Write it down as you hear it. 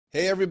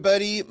Hey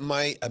everybody,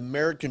 my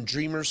American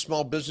dreamers,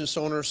 small business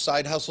owners,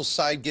 side hustle,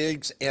 side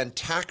gigs, and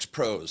tax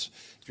pros.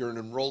 If you're an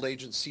enrolled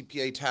agent,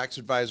 CPA, tax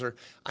advisor,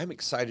 I'm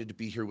excited to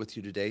be here with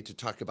you today to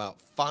talk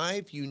about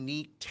 5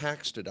 unique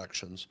tax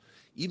deductions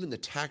even the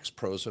tax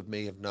pros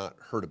may have not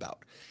heard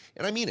about.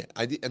 And I mean it.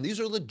 And these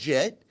are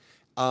legit,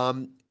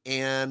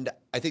 and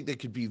I think they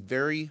could be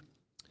very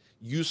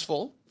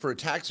useful for a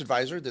tax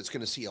advisor that's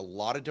going to see a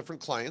lot of different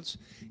clients,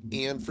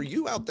 and for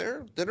you out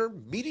there that are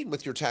meeting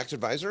with your tax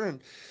advisor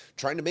and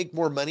trying to make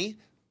more money.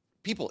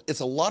 People,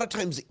 it's a lot of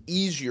times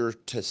easier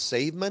to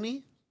save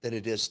money than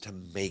it is to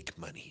make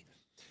money.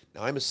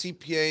 Now, I'm a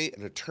CPA,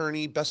 an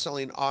attorney,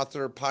 best-selling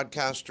author,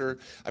 podcaster.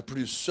 I've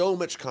produced so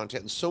much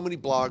content and so many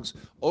blogs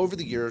over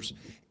the years,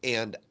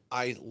 and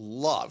I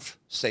love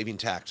saving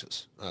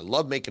taxes. I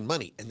love making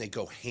money, and they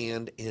go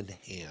hand in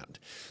hand.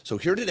 So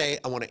here today,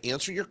 I want to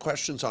answer your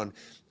questions on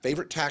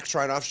favorite tax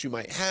write-offs you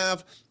might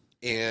have,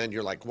 and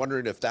you're like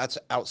wondering if that's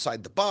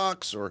outside the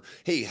box, or,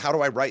 hey, how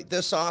do I write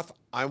this off?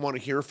 I want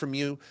to hear from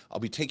you. I'll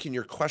be taking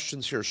your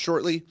questions here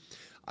shortly.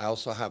 I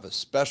also have a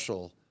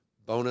special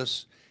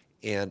bonus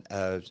and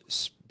a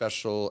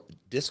special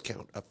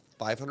discount of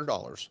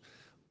 $500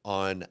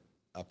 on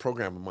a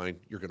program of mine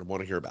you're going to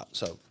want to hear about.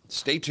 So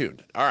stay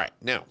tuned. All right,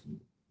 now,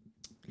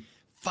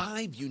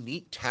 5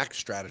 unique tax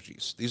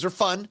strategies. These are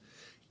fun,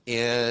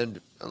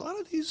 and a lot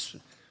of these,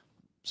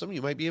 some of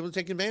you might be able to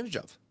take advantage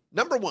of.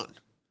 Number 1,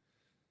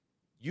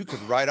 you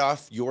can write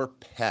off your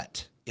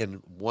pet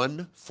in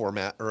one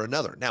format or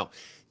another. Now,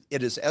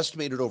 it is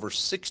estimated over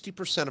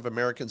 60% of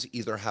Americans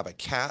either have a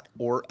cat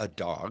or a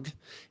dog,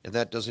 and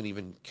that doesn't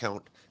even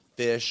count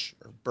fish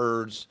or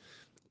birds,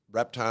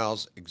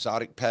 reptiles,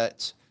 exotic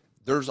pets.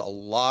 There's a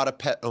lot of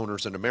pet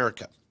owners in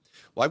America.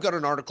 Well, I've got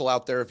an article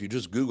out there. If you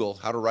just Google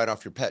how to write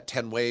off your pet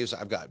 10 ways,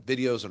 I've got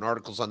videos and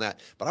articles on that.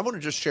 But I want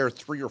to just share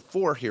 3 or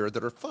 4 here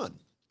that are fun,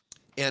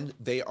 and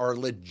they are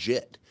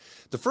legit.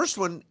 The first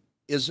one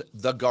is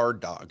the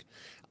guard dog.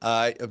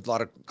 A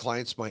lot of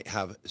clients might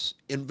have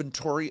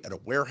inventory at a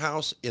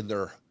warehouse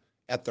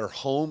at their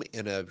home,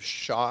 in a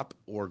shop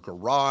or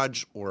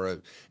garage or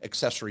an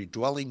accessory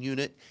dwelling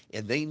unit,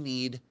 and they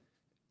need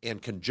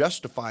and can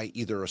justify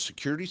either a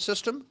security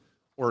system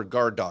or a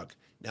guard dog.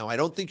 Now, I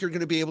don't think you're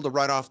going to be able to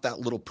write off that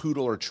little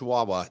poodle or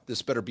chihuahua.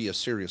 This better be a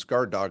serious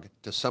guard dog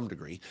to some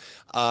degree.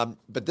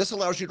 But this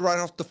allows you to write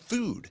off the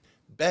food,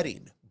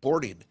 bedding,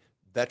 boarding,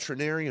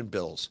 veterinarian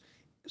bills,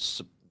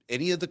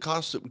 any of the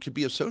costs that could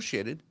be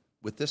associated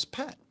with this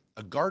pet.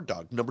 A guard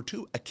dog. Number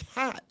 2, a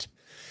cat.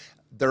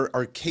 There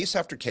are case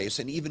after case,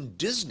 and even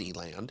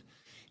Disneyland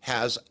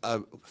has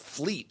a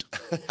fleet.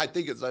 I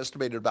think it's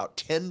estimated about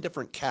 10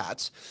 different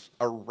cats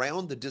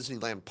around the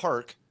Disneyland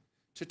park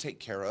to take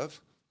care of,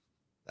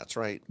 that's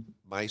right,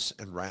 mice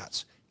and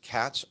rats.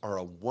 Cats are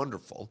a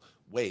wonderful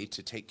way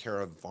to take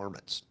care of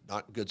varmints,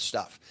 not good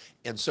stuff.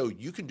 And so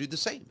you can do the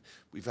same.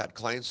 We've had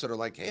clients that are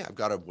like, hey, I've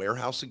got a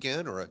warehouse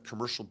again or a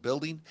commercial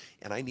building,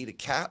 and I need a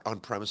cat on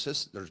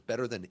premises. There's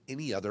better than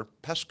any other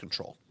pest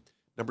control.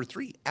 Number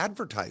 3,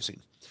 advertising.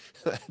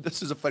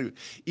 This is a funny one.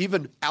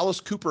 Even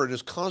Alice Cooper in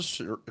his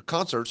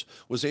concerts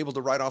was able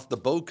to write off the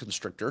boa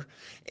constrictor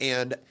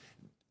and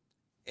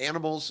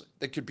animals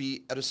that could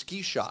be at a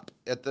ski shop,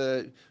 at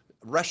the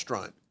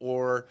restaurant,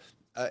 or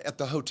at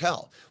the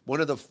hotel.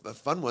 One of the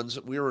fun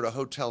ones, we were at a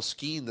hotel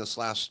skiing this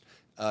last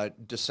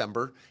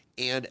December,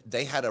 and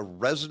they had a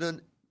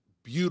resident,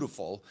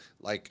 beautiful,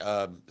 like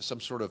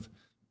some sort of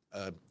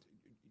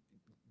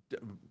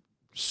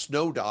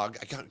snow dog.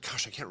 I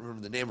can't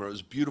remember the name of it. It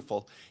was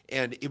beautiful,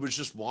 and it was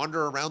just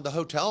wander around the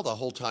hotel the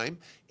whole time,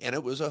 and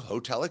it was a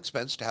hotel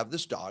expense to have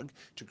this dog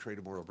to create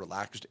a more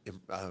relaxed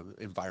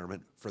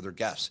environment for their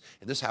guests.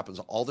 And this happens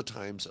all the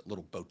times at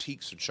little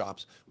boutiques and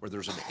shops where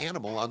there's an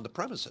animal on the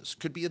premises.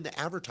 Could be in the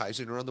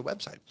advertising or on the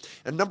website.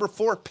 And number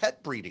 4,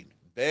 pet breeding.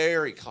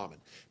 Very common.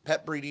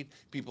 Pet breeding,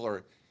 people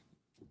are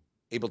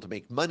able to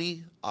make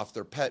money off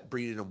their pet,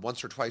 breeding them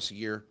once or twice a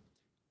year.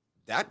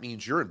 That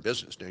means you're in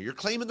business. Now, you're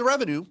claiming the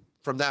revenue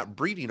from that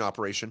breeding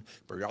operation,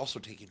 but you're also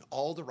taking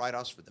all the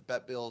write-offs for the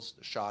vet bills,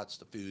 the shots,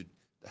 the food,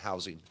 the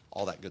housing,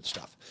 all that good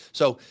stuff.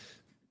 So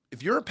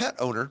if you're a pet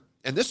owner,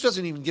 and this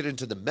doesn't even get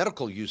into the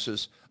medical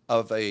uses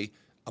of a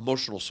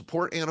emotional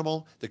support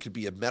animal, that could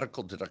be a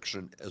medical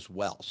deduction as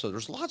well. So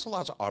there's lots and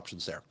lots of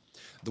options there.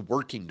 The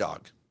working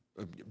dog,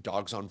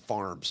 dogs on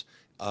farms,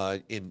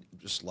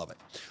 just love it.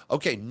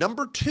 Okay,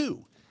 number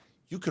 2,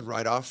 you can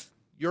write off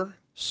your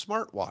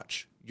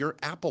smartwatch, your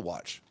Apple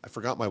Watch. I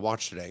forgot my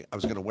watch today. I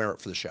was going to wear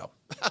it for the show.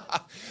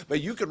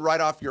 But you can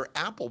write off your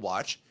Apple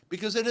Watch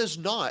because it is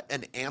not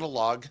an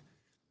analog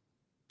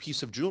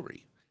piece of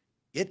jewelry.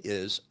 It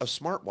is a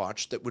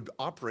smartwatch that would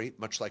operate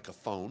much like a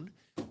phone,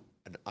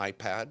 an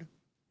iPad,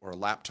 or a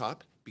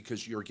laptop,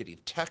 because you're getting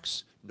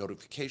texts,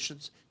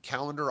 notifications,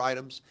 calendar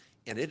items,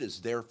 and it is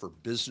there for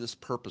business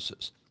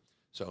purposes.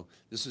 So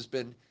this has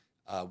been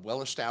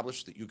well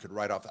established that you could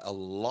write off a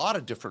lot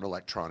of different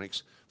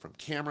electronics, from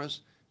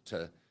cameras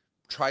to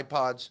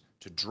tripods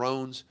to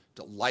drones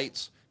to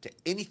lights to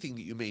anything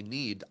that you may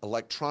need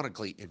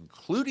electronically,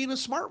 including a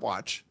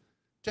smartwatch,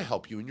 to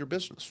help you in your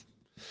business.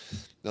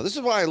 Now, this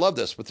is why I love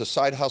this with the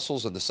side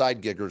hustles and the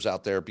side giggers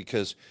out there,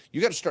 because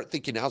you got to start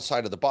thinking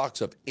outside of the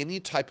box of any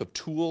type of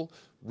tool,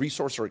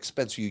 resource, or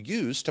expense you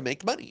use to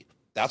make money.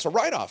 That's a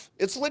write-off.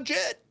 It's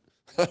legit.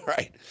 All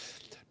right.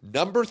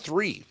 Number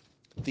 3,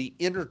 the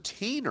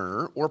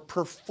entertainer or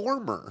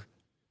performer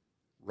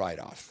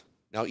write-off.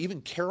 Now,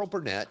 even Carol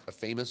Burnett, a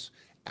famous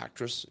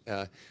actress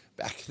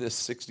back in the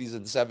 60s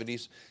and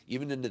 70s,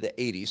 even into the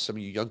 80s, some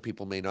of you young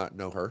people may not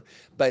know her,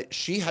 but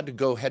she had to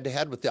go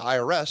head-to-head with the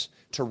IRS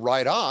to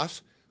write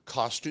off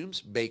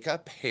costumes,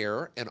 makeup,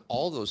 hair, and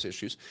all those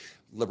issues.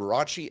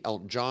 Liberace,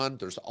 Elton John,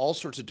 there's all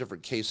sorts of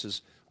different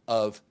cases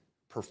of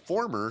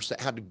performers that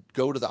had to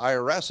go to the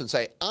IRS and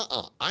say,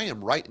 I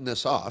am writing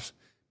this off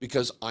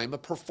because I'm a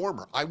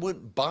performer. I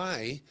wouldn't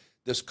buy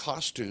this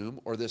costume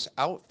or this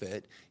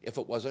outfit if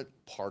it wasn't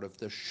part of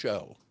the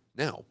show.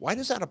 Now, why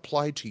does that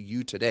apply to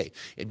you today?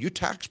 And you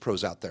tax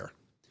pros out there,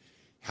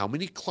 how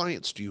many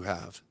clients do you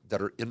have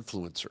that are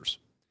influencers?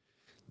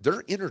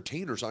 They're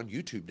entertainers on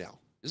YouTube now.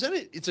 Isn't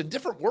it? It's a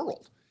different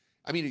world.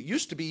 I mean, it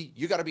used to be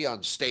you got to be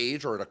on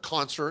stage or at a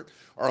concert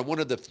or on one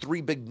of the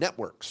 3 big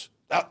networks.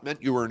 That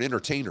meant you were an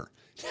entertainer.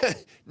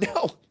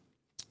 Now,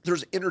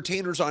 there's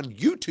entertainers on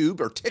YouTube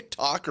or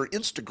TikTok or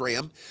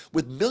Instagram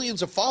with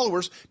millions of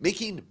followers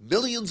making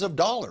millions of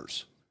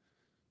dollars.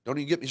 Don't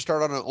even get me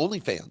started on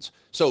OnlyFans.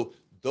 So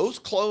those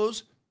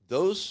clothes,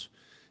 those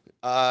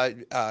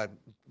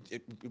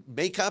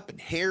makeup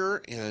and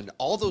hair and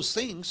all those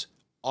things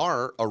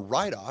are a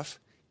write-off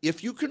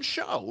if you can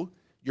show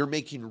you're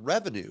making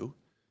revenue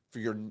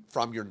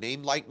from your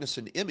name, likeness,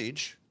 and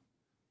image,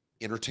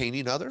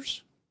 entertaining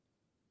others.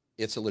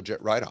 It's a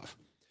legit write-off.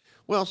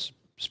 Well,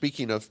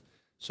 speaking of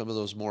some of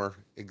those more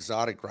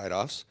exotic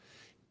write-offs,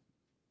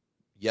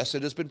 yes,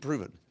 it has been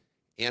proven,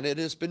 and it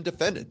has been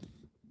defended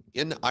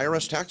in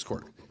IRS tax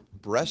court.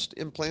 Breast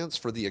implants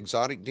for the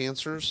exotic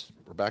dancers,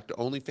 we're back to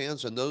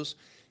OnlyFans and those,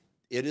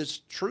 it is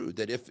true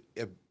that if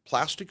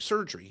plastic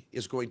surgery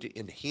is going to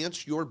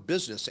enhance your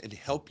business and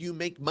help you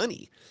make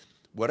money,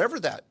 whatever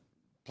that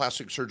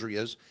plastic surgery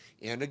is,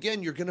 and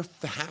again, you're going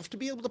to have to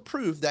be able to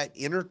prove that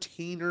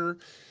entertainer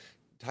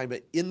type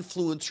of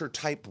influencer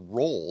type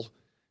role,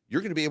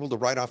 you're going to be able to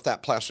write off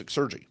that plastic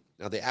surgery.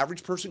 Now, the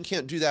average person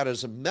can't do that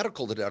as a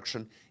medical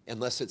deduction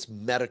unless it's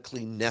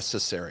medically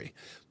necessary.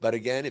 But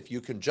again, if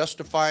you can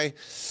justify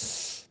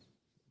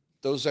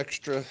those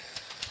extra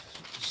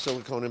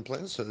silicone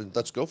implants,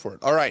 let's go for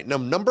it. All right, now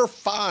number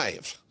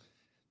 5.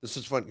 This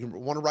is fun. You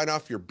want to write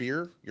off your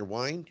beer, your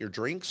wine, your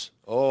drinks?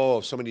 Oh,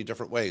 so many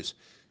different ways.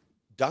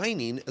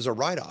 Dining is a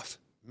write-off.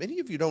 Many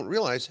of you don't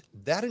realize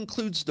that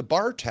includes the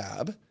bar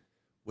tab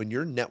when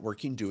you're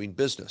networking doing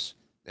business.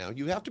 Now,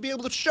 you have to be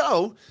able to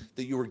show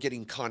that you were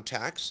getting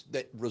contacts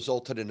that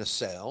resulted in a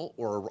sale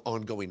or an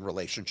ongoing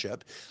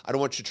relationship. I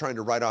don't want you trying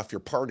to write off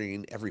your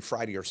partying every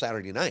Friday or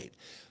Saturday night.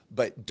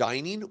 But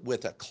dining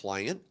with a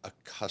client, a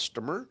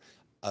customer,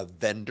 a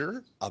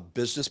vendor, a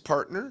business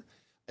partner,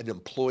 an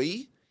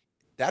employee,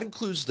 that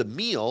includes the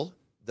meal,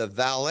 the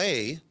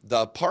valet,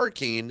 the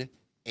parking,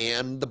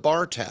 and the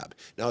bar tab.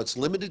 Now, it's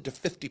limited to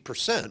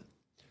 50%,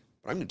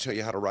 but I'm going to tell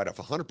you how to write off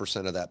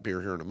 100% of that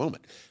beer here in a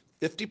moment.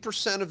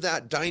 50% of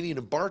that dining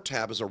and bar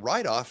tab is a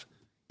write-off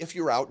if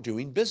you're out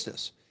doing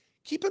business.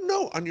 Keep a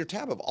note on your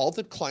tab of all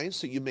the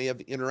clients that you may have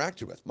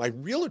interacted with. My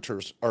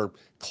realtors are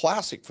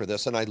classic for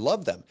this, and I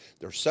love them.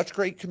 They're such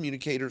great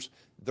communicators.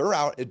 They're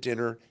out at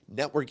dinner,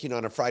 networking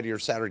on a Friday or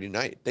Saturday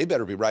night. They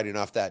better be writing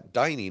off that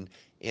dining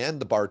and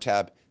the bar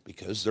tab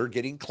because they're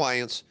getting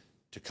clients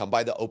to come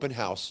by the open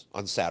house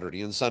on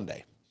Saturday and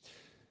Sunday.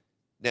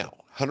 Now,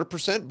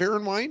 100% beer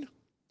and wine.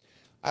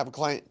 I have a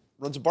client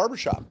runs a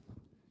barbershop.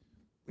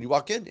 When you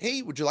walk in,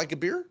 hey, would you like a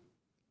beer?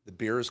 The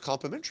beer is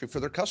complimentary for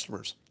their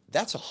customers.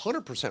 That's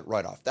 100%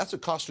 write-off. That's a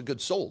cost of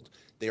goods sold.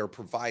 They are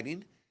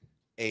providing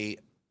a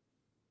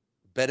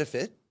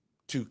benefit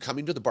to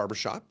coming to the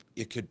barbershop.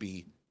 It could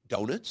be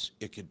donuts,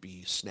 it could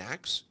be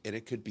snacks, and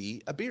it could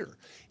be a beer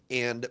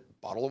and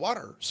bottle of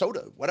water,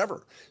 soda,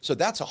 whatever. So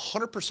that's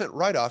 100%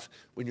 write-off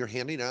when you're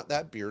handing out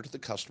that beer to the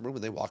customer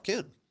when they walk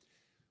in.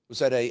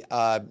 Was at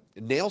a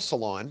nail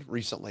salon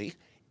recently,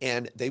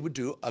 and they would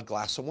do a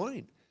glass of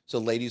wine. So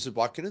ladies would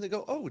walk in and they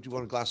go, oh, would you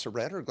want a glass of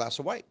red or a glass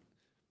of white?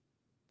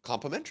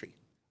 Complimentary.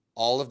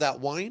 All of that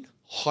wine,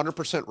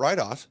 100%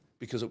 write-off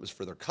because it was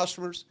for their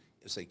customers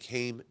as they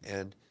came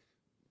and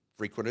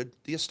frequented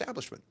the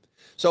establishment.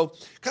 So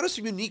kind of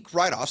some unique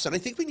write-offs, and I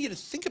think we need to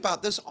think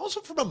about this also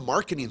from a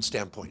marketing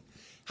standpoint.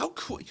 How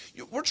cool,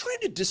 we're trying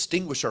to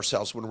distinguish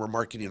ourselves when we're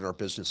marketing our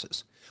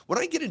businesses. When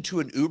I get into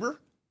an Uber,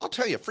 I'll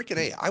tell you, freaking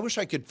A, I wish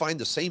I could find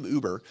the same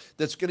Uber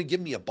that's going to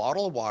give me a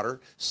bottle of water,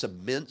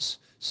 some mints,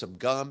 some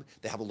gum.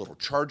 They have a little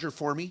charger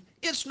for me.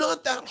 It's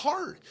not that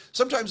hard.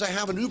 Sometimes I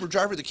have an Uber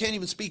driver that can't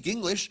even speak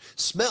English,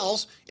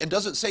 smells, and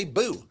doesn't say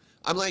boo.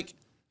 I'm like,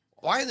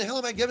 why in the hell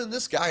am I giving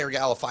this guy or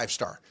gal a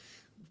 5-star?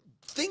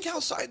 Think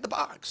outside the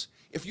box.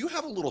 If you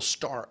have a little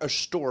store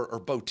or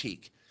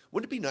boutique,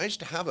 wouldn't it be nice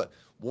to have a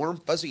warm,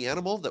 fuzzy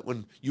animal that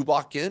when you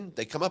walk in,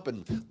 they come up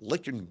and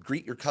lick and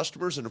greet your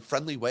customers in a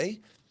friendly way?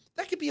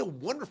 That could be a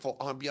wonderful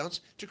ambiance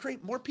to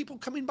create more people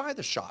coming by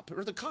the shop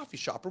or the coffee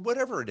shop or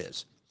whatever it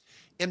is.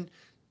 And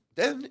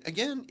then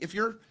again, if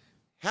you're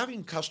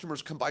having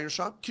customers come by your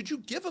shop, could you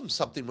give them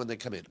something when they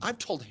come in? I've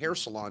told hair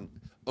salon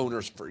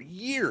owners for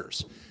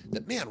years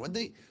that, man,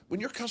 when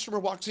your customer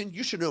walks in,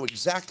 you should know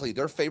exactly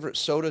their favorite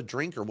soda,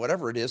 drink, or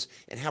whatever it is,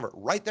 and have it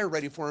right there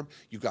ready for them.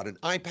 You've got an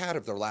iPad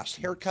of their last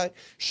haircut,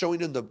 showing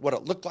them what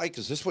it looked like.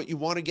 Is this what you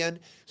want again?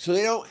 So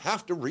they don't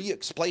have to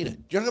re-explain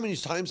it. Do you know how many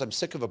times I'm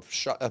sick of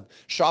a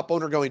shop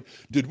owner going,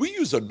 did we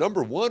use a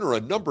number 1 or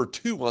a number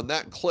 2 on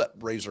that clip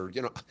razor?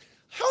 You know,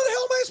 how the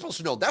hell am I supposed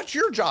to know? That's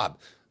your job.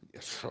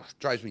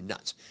 Drives me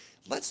nuts.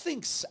 Let's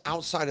think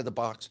outside of the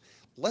box.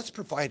 Let's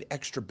provide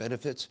extra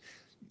benefits.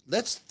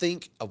 Let's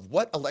think of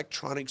what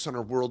electronics in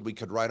our world we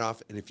could write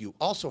off. And if you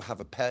also have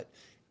a pet,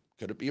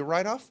 could it be a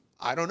write-off?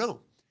 I don't know.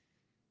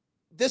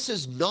 This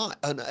is not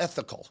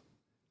unethical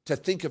to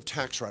think of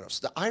tax write-offs.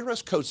 The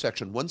IRS Code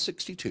Section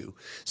 162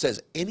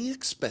 says any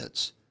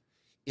expense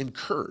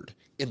incurred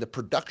in the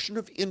production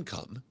of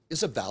income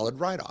is a valid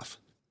write-off.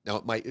 Now,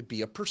 it might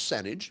be a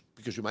percentage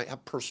because you might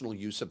have personal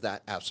use of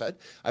that asset.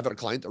 I've had a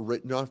client that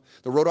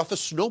wrote off a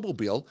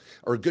snowmobile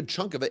or a good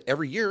chunk of it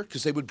every year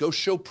because they would go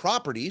show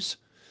properties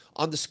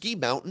on the ski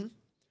mountain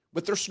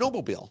with their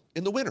snowmobile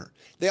in the winter.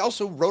 They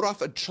also wrote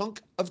off a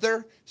chunk of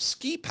their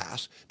ski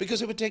pass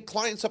because they would take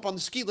clients up on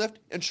the ski lift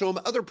and show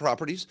them other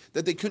properties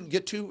that they couldn't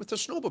get to with the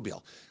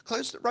snowmobile.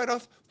 Clients that write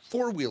off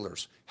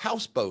four-wheelers,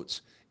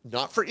 houseboats,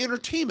 not for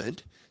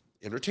entertainment.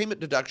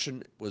 Entertainment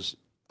deduction was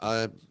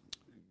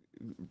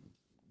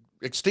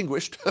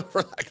extinguished,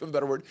 for lack of a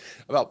better word,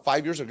 about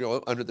 5 years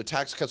ago under the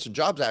Tax Cuts and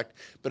Jobs Act.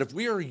 But if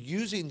we are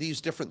using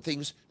these different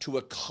things to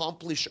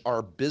accomplish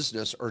our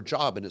business or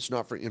job and it's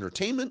not for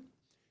entertainment,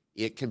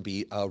 it can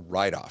be a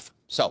write-off.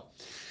 So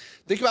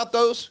think about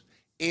those.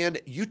 And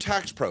you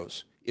tax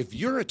pros, if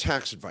you're a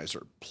tax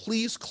advisor,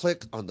 please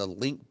click on the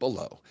link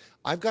below.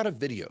 I've got a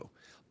video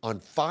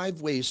on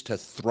 5 ways to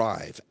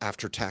thrive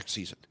after tax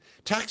season.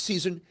 Tax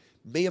season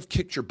may have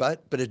kicked your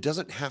butt, but it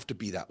doesn't have to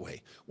be that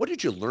way. What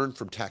did you learn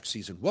from tax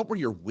season? What were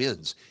your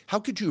wins? How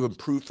could you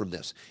improve from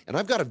this? And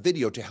I've got a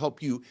video to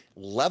help you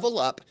level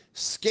up,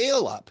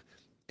 scale up,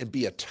 and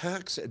be a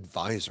tax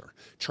advisor.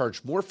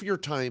 Charge more for your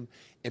time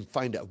and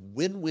find a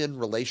win-win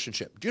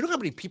relationship. Do you know how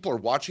many people are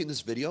watching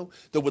this video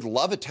that would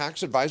love a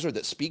tax advisor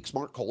that speaks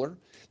Mark Kohler,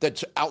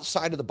 that's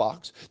outside of the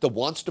box, that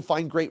wants to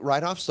find great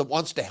write-offs, that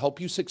wants to help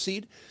you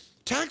succeed?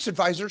 Tax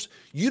advisors,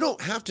 you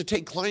don't have to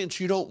take clients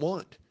you don't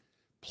want.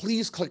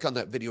 Please click on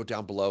that video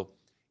down below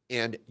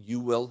and you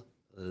will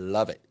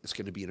love it. It's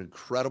going to be an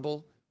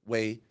incredible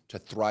way to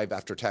thrive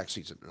after tax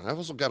season. And I've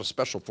also got a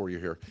special for you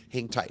here.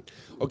 Hang tight.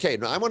 Okay,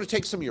 now I want to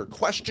take some of your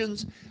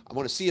questions. I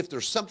want to see if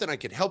there's something I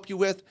can help you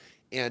with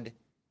and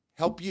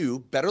help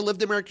you better live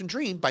the American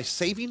dream by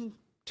saving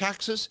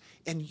taxes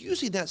and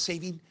using that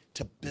saving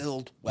to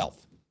build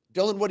wealth.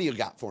 Dylan, what do you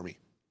got for me?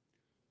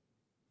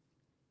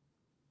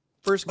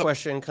 First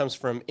question comes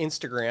from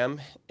Instagram,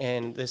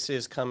 and this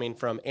is coming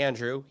from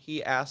Andrew.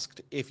 He asked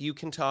if you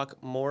can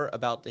talk more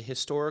about the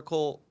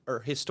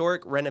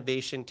historic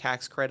renovation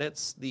tax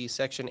credits, the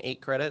Section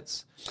 8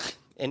 credits,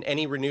 and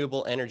any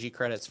renewable energy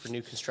credits for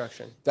new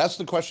construction. That's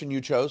the question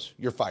you chose.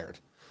 You're fired.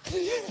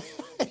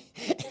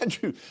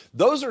 Andrew,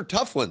 those are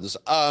tough ones.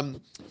 I'm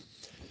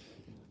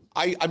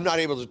not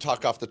able to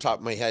talk off the top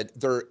of my head.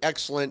 They're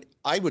excellent.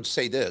 I would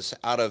say this,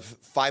 out of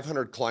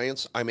 500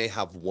 clients, I may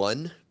have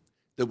one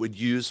that would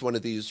use one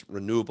of these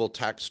renewable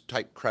tax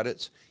type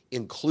credits,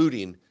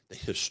 including the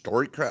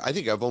historic credit. I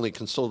think I've only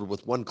consulted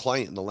with one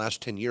client in the last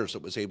 10 years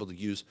that was able to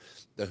use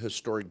the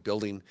historic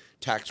building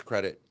tax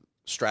credit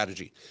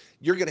strategy.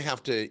 You're going to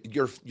have to,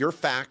 your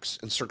facts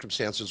and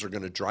circumstances are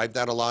going to drive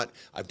that a lot.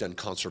 I've done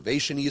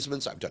conservation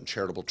easements. I've done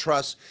charitable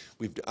trusts.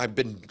 I've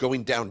been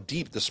going down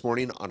deep this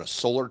morning on a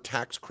solar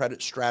tax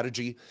credit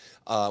strategy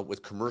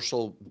with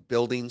commercial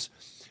buildings,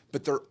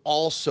 but they're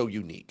all so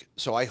unique.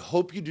 So I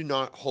hope you do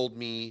not hold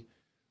me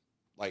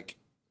like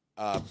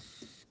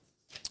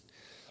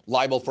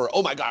liable for,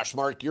 oh my gosh,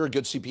 Mark, you're a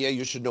good CPA,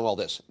 you should know all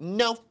this.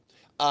 No,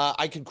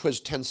 I could quiz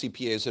 10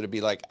 CPAs that'd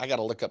be like, I got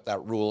to look up that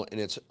rule, and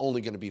it's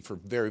only going to be for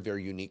very,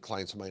 very unique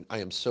clients of mine. I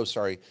am so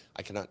sorry.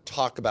 I cannot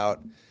talk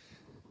about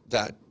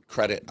that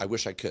credit. I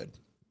wish I could.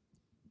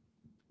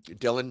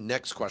 Dylan,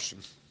 next question.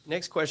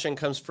 Next question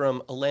comes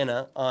from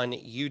Elena on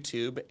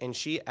YouTube, and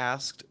she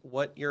asked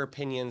what your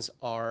opinions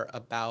are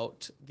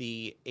about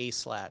the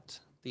ASLAT,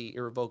 the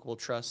irrevocable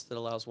trust that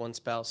allows one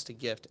spouse to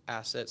gift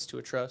assets to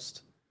a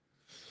trust.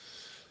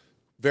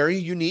 Very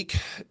unique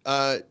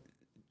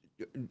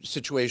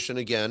situation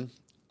again.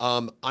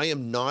 I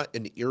am not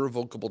an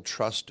irrevocable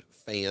trust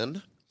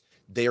fan.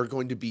 They are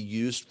going to be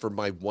used for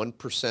my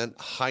 1%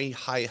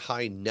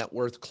 high net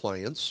worth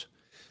clients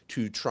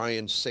to try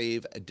and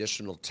save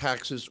additional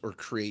taxes or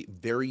create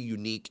very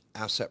unique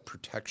asset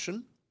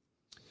protection.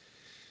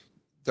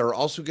 They're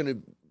also going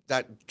to,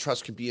 that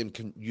trust can be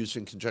used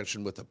in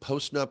conjunction with a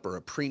postnup or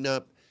a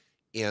prenup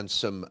and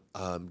some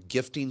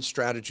gifting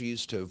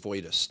strategies to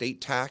avoid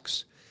estate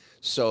tax.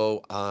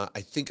 So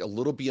I think a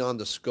little beyond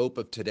the scope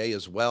of today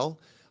as well.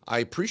 I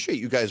appreciate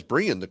you guys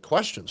bringing the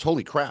questions.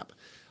 Holy crap.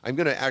 I'm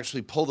going to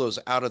actually pull those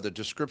out of the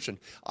description.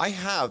 I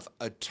have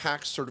a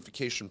tax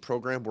certification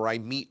program where I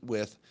meet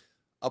with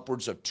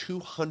upwards of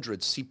 200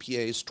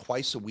 CPAs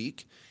twice a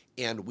week,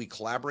 and we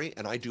collaborate,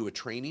 and I do a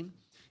training,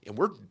 and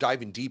we're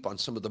diving deep on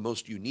some of the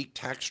most unique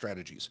tax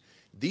strategies.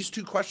 These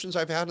two questions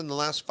I've had in the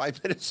last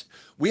 5 minutes,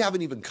 we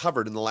haven't even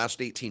covered in the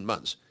last 18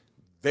 months.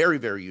 Very,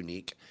 very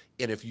unique.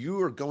 And if you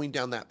are going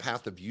down that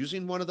path of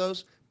using one of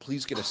those,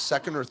 please get a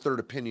second or third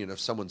opinion if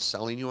someone's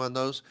selling you on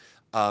those.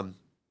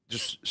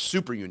 Just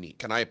super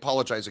unique. And I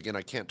apologize again,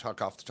 I can't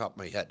talk off the top of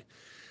my head.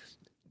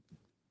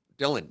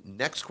 Dylan,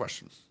 next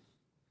question.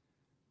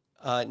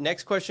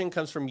 Next question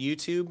comes from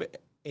YouTube,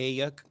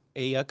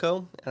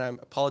 Ayuko, and I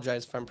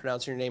apologize if I'm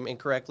pronouncing your name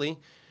incorrectly.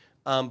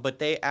 But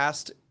they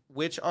asked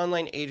which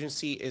online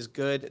agency is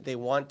good. They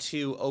want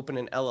to open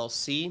an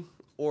LLC,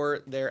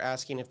 or they're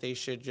asking if they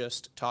should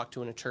just talk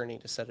to an attorney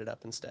to set it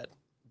up instead.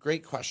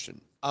 Great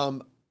question.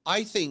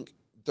 I think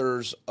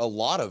there's a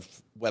lot of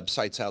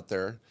websites out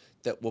there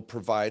that will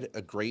provide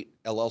a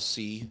great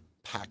LLC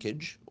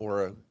package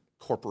or a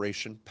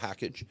corporation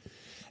package.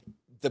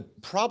 The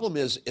problem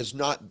is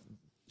not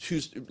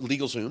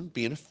LegalZoom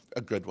being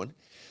a good one.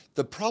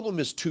 The problem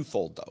is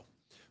twofold, though.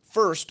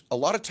 First, a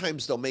lot of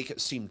times they'll make it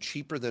seem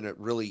cheaper than it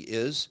really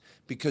is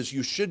because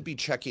you should be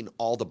checking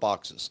all the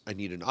boxes. I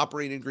need an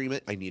operating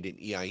agreement. I need an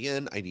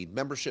EIN. I need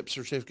membership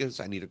certificates.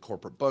 I need a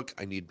corporate book.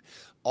 I need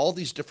all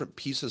these different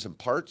pieces and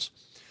parts.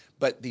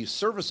 But these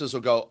services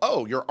will go,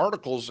 oh, your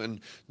articles and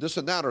this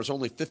and that is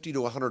only $50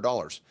 to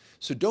 $100.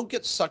 So don't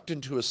get sucked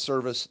into a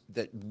service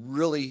that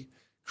really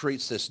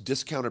creates this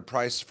discounted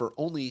price for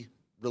only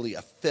really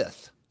a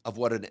fifth of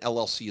what an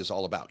LLC is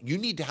all about. You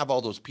need to have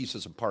all those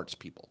pieces and parts,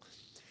 people.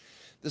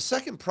 The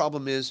second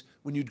problem is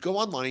when you go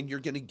online, you're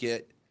going to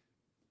get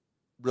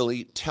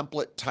really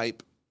template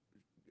type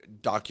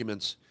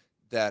documents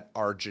that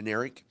are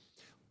generic.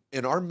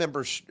 In our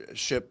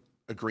membership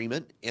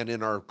agreement and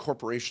in our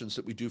corporations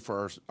that we do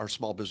for our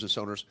small business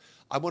owners,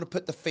 I want to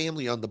put the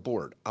family on the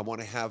board. I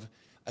want to have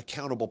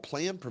accountable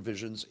plan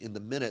provisions in the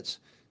minutes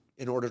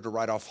in order to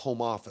write off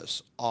home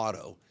office,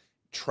 auto,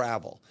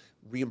 travel,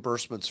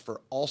 reimbursements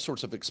for all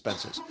sorts of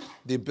expenses,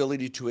 the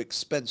ability to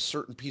expense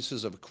certain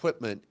pieces of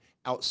equipment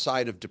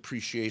outside of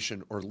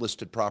depreciation or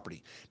listed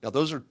property. Now,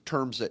 those are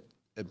terms that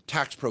a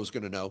tax pro is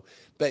going to know,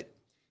 but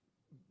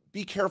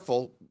be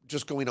careful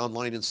just going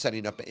online and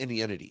setting up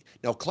any entity.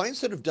 Now, clients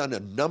that have done a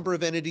number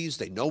of entities,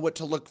 they know what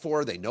to look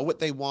for, they know what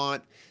they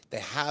want,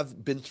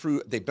 they've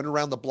been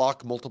around the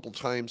block multiple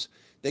times,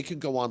 they can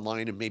go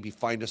online and maybe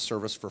find a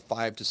service for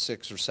 $500 to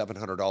 $600 or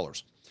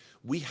 $700.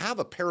 We have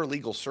a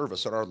paralegal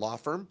service at our law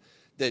firm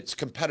that's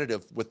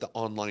competitive with the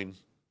online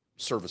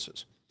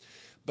services.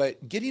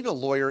 But getting a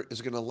lawyer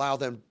is going to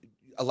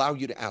allow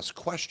you to ask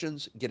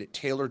questions, get it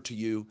tailored to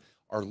you.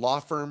 Our law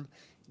firm,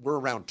 we're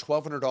around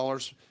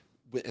 $1,200,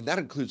 and that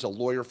includes a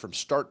lawyer from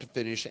start to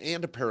finish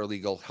and a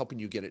paralegal helping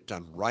you get it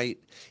done right.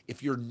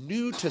 If you're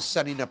new to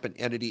setting up an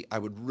entity, I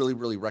would really,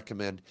 really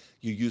recommend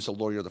you use a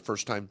lawyer the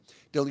first time.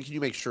 Dylan, can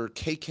you make sure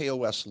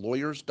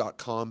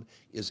kkOSlawyers.com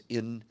is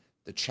in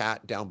the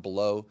chat down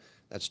below?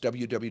 That's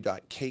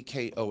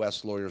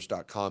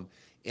www.kkOSlawyers.com,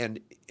 and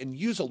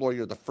use a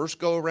lawyer the first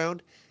go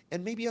around.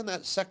 And maybe on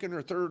that second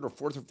or third or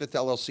fourth or fifth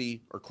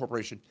LLC or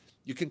corporation,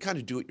 you can kind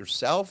of do it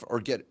yourself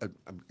or get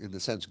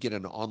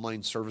an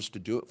online service to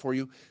do it for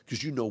you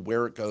because you know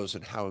where it goes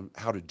and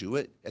how to do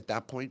it at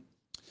that point.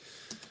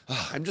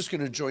 I'm just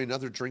going to enjoy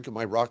another drink of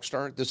my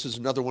Rockstar. This is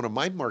another one of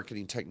my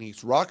marketing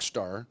techniques.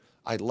 Rockstar,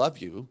 I love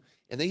you.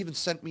 And they even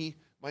sent me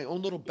my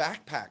own little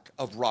backpack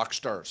of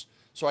Rockstars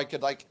so I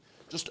could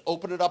just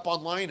open it up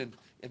online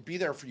and be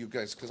there for you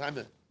guys because I'm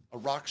a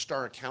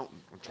Rockstar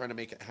accountant. I'm trying to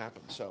make it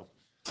happen. So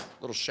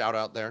little shout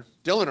out there.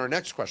 Dylan, our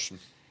next question.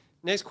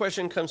 Next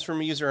question comes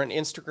from a user on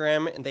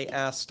Instagram, and they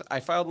asked, I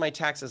filed my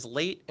taxes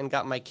late and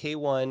got my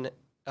K-1.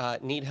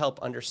 Need help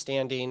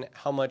understanding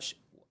how much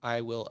I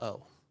will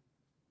owe.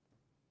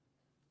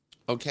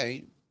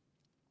 Okay.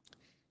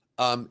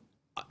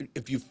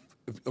 If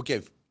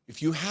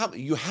you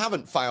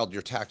haven't filed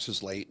your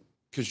taxes late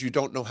because you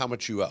don't know how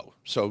much you owe.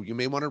 So you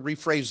may want to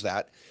rephrase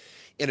that.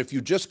 And if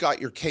you just got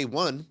your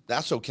K-1,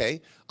 that's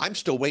okay. I'm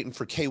still waiting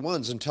for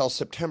K-1s until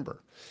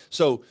September.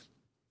 So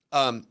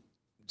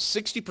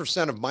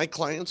 60% of my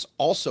clients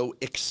also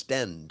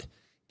extend.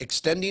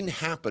 Extending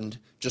happened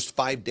just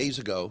 5 days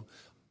ago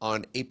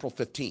on April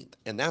 15th,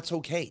 and that's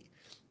okay.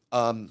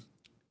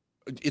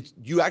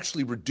 You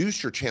actually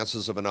reduce your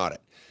chances of an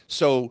audit.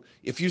 So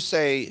if you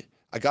say,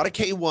 I got a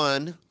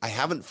K-1, I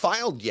haven't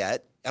filed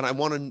yet, and I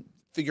want to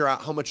figure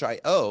out how much I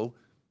owe,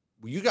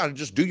 well, you got to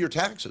just do your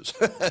taxes.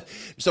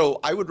 So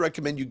I would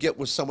recommend you get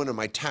with someone in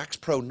my Tax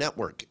Pro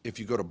network. If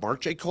you go to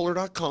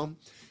markjkohler.com,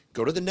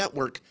 go to the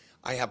network,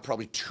 I have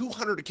probably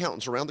 200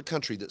 accountants around the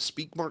country that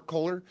speak Mark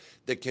Kohler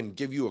that can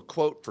give you a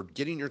quote for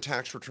getting your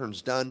tax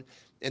returns done,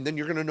 and then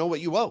you're going to know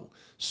what you owe.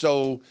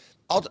 So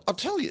I'll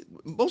tell you,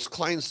 most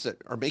clients that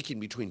are making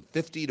between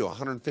 50 to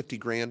 150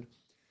 grand,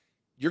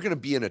 you're going to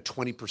be in a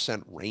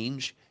 20%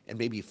 range and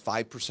maybe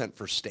 5%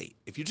 for state.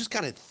 If you just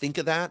kind of think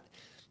of that,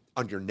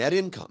 on your net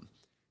income,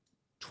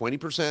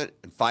 20%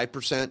 and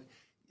 5%.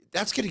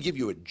 That's going to give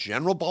you a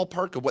general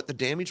ballpark of what the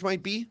damage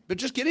might be, but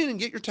just get in and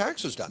get your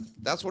taxes done.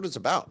 That's what it's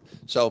about.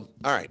 So,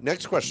 all right,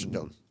 next question,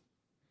 Dylan.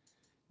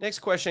 Next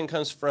question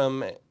comes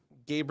from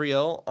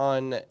Gabriel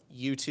on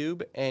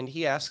YouTube, and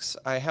he asks,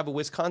 I have a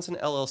Wisconsin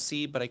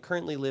LLC, but I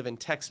currently live in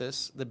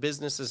Texas. The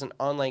business is an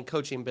online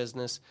coaching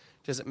business.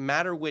 Does it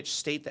matter which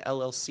state the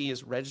LLC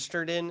is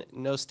registered in?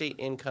 No state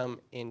income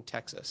in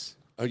Texas.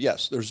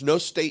 Yes, there's no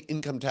state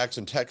income tax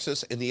in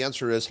Texas, and the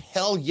answer is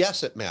hell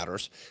yes, it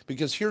matters,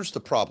 because here's the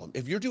problem.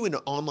 If you're doing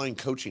an online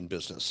coaching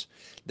business,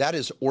 that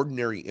is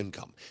ordinary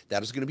income.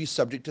 That is going to be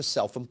subject to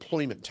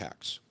self-employment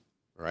tax,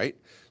 all right?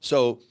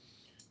 So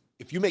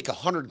if you make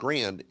 100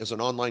 grand as an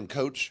online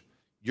coach,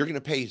 you're going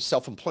to pay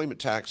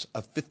self-employment tax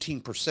of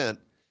 15%.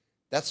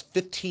 That's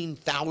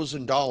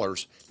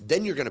 $15,000.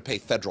 Then you're going to pay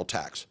federal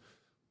tax.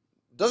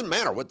 Doesn't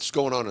matter what's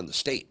going on in the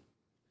state.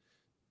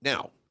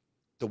 Now,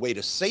 the way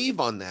to save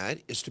on that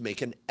is to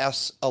make an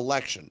S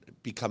election,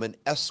 become an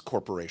S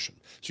corporation.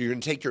 So you're going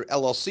to take your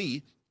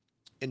LLC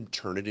and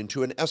turn it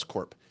into an S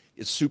corp.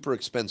 It's super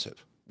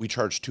expensive. We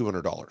charge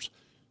 $200.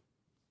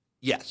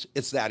 Yes,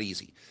 it's that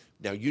easy.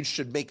 Now you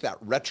should make that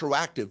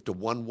retroactive to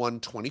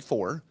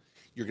 1/1/24.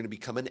 You're going to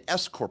become an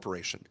S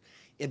corporation.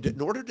 And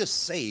in order to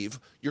save,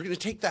 you're going to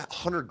take that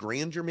 100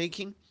 grand you're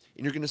making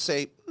and you're going to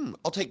say,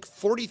 I'll take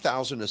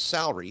 40,000 as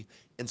salary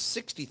and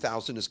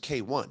 60,000 as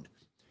K1.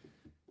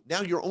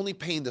 Now you're only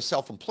paying the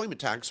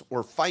self-employment tax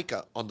or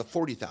FICA on the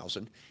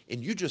 40,000,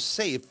 and you just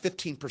save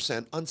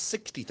 15% on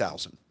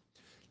 60,000.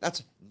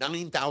 That's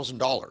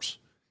 $9,000.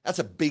 That's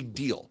a big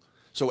deal.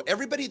 So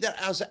everybody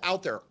that is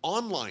out there,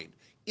 online,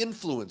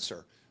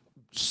 influencer,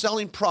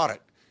 selling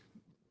product,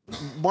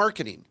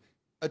 marketing,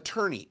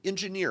 attorney,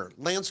 engineer,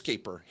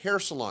 landscaper, hair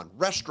salon,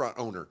 restaurant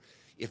owner,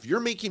 if you're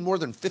making more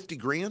than 50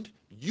 grand,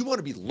 you want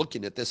to be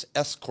looking at this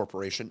S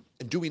corporation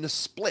and doing a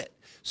split.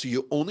 So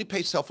you only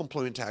pay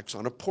self-employment tax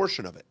on a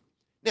portion of it.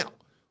 Now,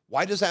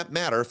 why does that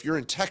matter if you're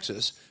in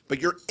Texas,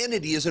 but your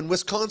entity is in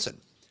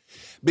Wisconsin?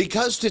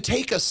 Because to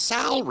take a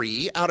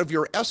salary out of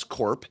your S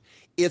corp,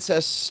 it's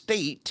a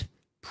state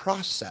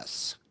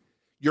process.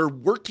 You're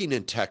working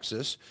in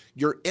Texas,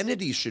 your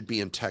entity should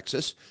be in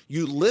Texas,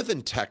 you live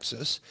in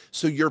Texas,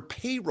 so your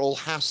payroll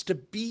has to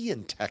be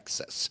in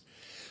Texas.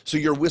 So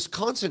your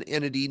Wisconsin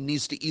entity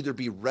needs to either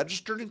be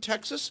registered in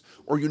Texas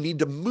or you need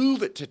to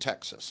move it to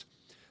Texas.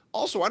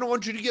 Also, I don't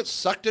want you to get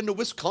sucked into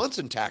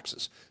Wisconsin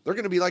taxes. They're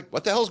going to be like,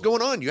 what the hell's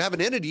going on? You have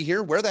an entity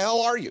here. Where the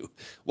hell are you?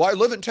 Well, I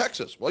live in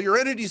Texas. Well, your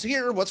entity's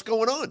here. What's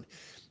going on?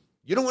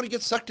 You don't want to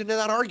get sucked into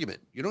that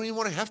argument. You don't even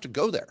want to have to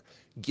go there.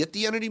 Get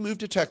the entity moved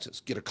to Texas.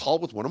 Get a call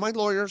with one of my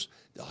lawyers.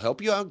 They'll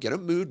help you out, get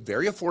it moved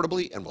very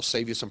affordably, and we'll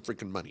save you some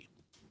freaking money.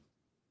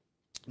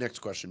 Next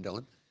question,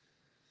 Dylan.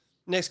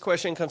 Next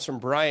question comes from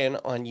Brian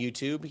on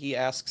YouTube. He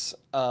asks,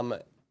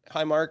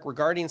 hi, Mark.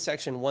 Regarding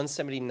Section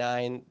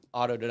 179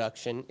 auto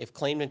deduction, if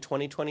claimed in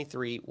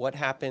 2023, what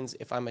happens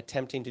if I'm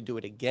attempting to do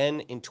it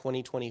again in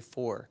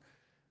 2024?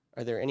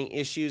 Are there any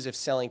issues if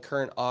selling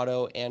current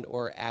auto and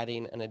or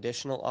adding an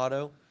additional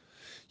auto?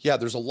 Yeah,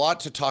 there's a lot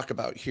to talk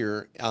about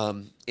here.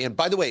 And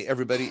by the way,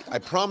 everybody, I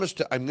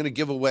promised I'm going to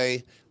give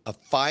away a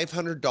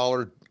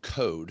 $500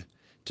 code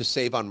to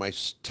save on my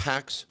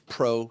Tax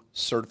Pro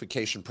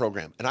certification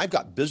program. And I've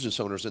got business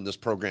owners in this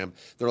program.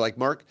 They're like,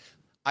 Mark,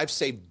 I've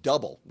saved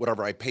double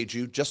whatever I paid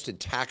you just in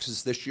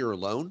taxes this year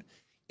alone.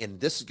 And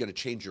this is going to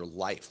change your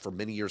life for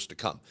many years to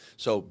come.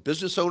 So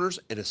business owners,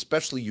 and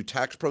especially you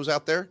tax pros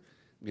out there,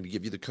 I'm going to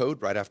give you the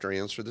code right after I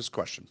answer this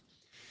question.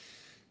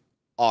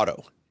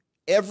 Auto.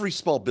 Every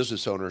small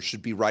business owner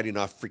should be writing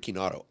off freaking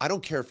auto. I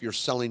don't care if you're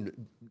selling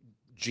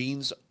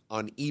jeans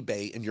on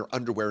eBay in your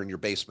underwear in your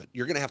basement.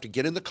 You're going to have to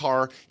get in the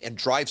car and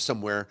drive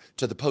somewhere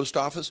to the post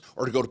office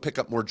or to go to pick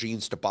up more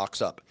jeans to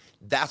box up.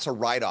 That's a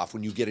write-off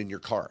when you get in your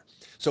car.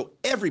 So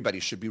everybody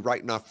should be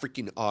writing off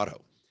freaking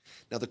auto.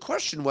 Now, the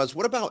question was,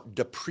 what about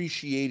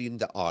depreciating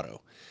the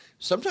auto?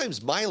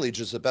 Sometimes mileage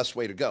is the best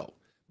way to go.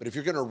 But if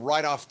you're going to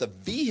write off the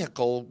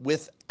vehicle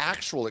with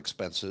actual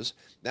expenses,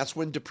 that's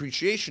when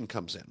depreciation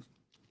comes in.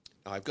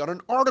 Now, I've got an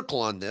article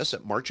on this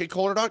at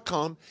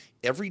markjkohler.com.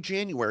 Every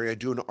January, I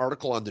do an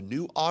article on the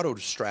new auto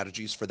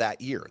strategies for that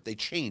year. They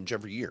change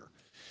every year.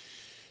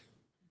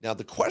 Now,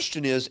 the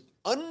question is,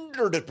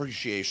 under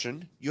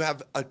depreciation, you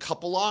have a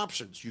couple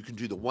options. You can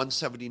do the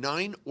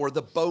 179 or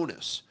the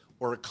bonus,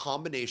 or a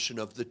combination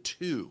of the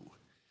two.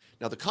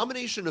 Now, the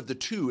combination of the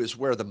two is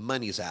where the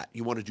money's at.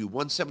 You want to do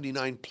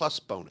 179 plus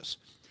bonus.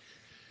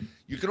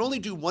 You can only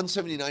do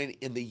 179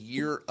 in the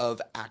year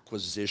of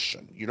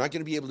acquisition. You're not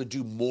going to be able to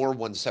do more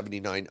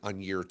 179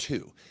 on year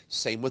two.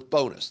 Same with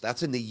bonus.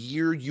 That's in the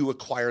year you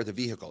acquire the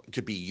vehicle. It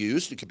could be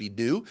used. It could be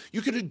new.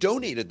 You could have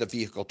donated the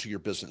vehicle to your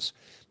business.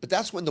 But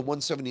that's when the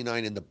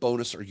 179 and the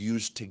bonus are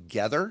used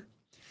together.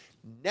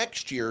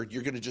 Next year,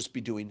 you're going to just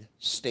be doing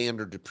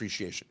standard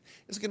depreciation.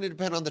 It's going to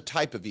depend on the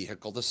type of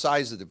vehicle, the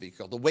size of the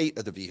vehicle, the weight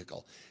of the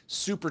vehicle.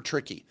 Super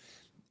tricky.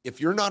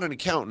 If you're not an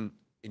accountant,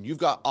 and you've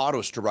got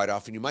autos to write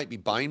off and you might be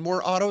buying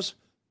more autos,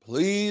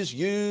 Please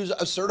use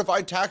a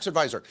certified tax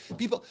advisor.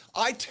 People,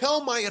 I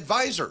tell my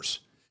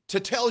advisors to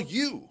tell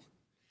you,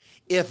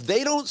 if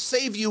they don't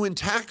save you in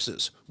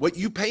taxes what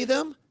you pay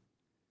them,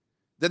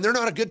 then they're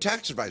not a good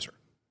tax advisor.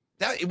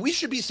 We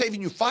should be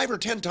saving you 5 or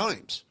 10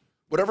 times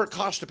whatever it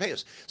costs to pay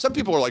us. Some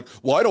people are like,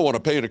 well, I don't want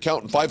to pay an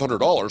accountant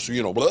 $500, so,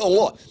 you know, blah,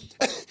 blah.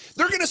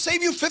 They're going to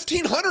save you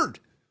 $1,500.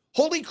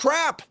 Holy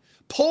crap.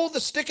 Pull the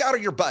stick out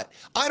of your butt.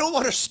 I don't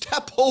want to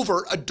step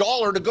over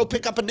 $1 to go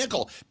pick up a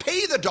nickel.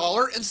 Pay the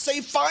dollar and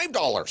save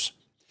 $5.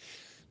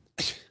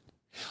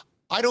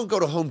 I don't go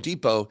to Home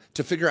Depot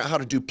to figure out how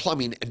to do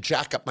plumbing and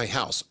jack up my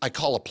house. I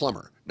call a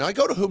plumber. Now, I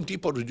go to Home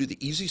Depot to do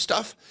the easy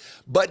stuff,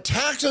 but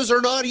taxes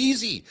are not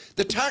easy.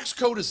 The tax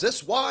code is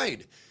this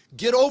wide.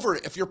 Get over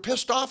it. If you're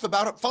pissed off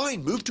about it,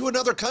 fine. Move to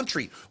another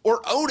country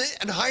or own it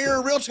and hire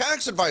a real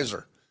tax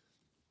advisor.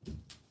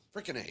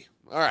 Freaking A.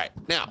 All right.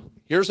 Now,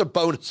 here's a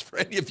bonus for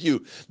any of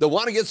you that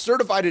want to get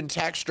certified in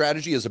tax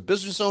strategy as a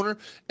business owner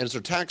and as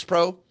a tax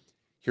pro.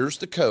 Here's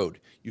the code.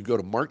 You go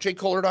to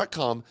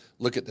markjkohler.com,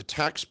 look at the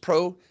tax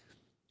pro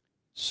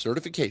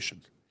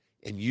certification,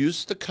 and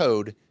use the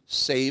code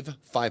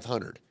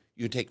SAVE500.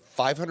 You can take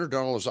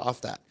 $500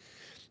 off that.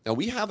 Now,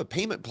 we have a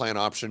payment plan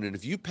option, and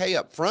if you pay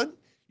up front,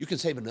 you can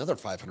save another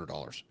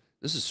 $500.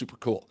 This is super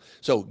cool.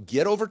 So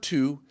get over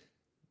to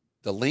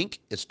the link.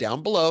 It's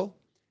down below.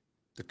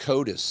 The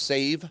code is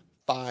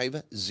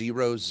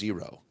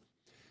SAVE500.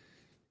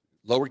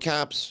 Lower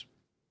caps,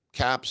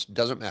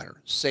 doesn't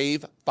matter.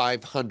 Save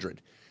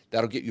 500.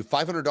 That'll get you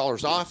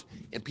 $500 off.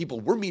 And people,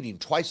 we're meeting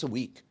twice a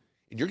week.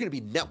 And you're going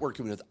to be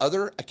networking with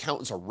other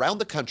accountants around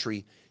the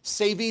country,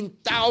 saving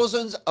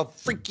thousands of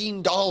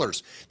freaking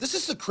dollars. This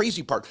is the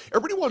crazy part.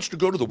 Everybody wants to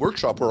go to the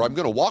workshop where I'm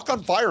going to walk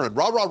on fire and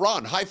rah, rah, rah,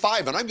 and high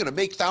five, and I'm going to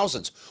make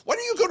thousands. Why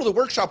don't you go to the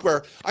workshop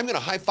where I'm going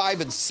to high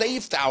five and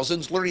save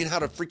thousands, learning how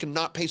to freaking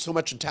not pay so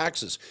much in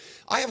taxes?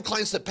 I have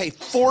clients that pay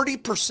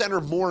 40%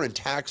 or more in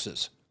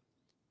taxes.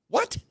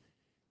 What?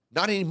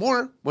 Not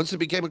anymore. Once they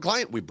became a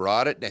client, we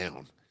brought it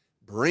down.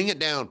 Bring it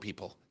down,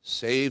 people.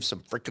 Save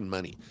some freaking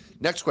money.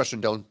 Next question,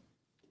 Dylan.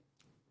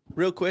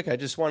 Real quick, I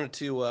just wanted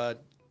to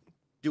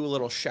do a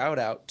little shout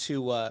out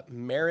to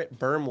Merritt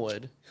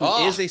Bermwood, who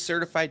is a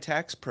certified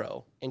tax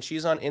pro, and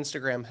she's on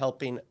Instagram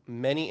helping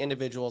many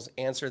individuals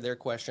answer their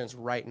questions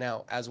right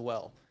now as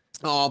well.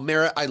 Oh,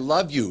 Merritt, I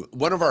love you.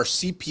 One of our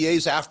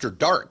CPAs After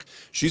Dark.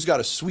 She's got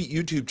a sweet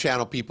YouTube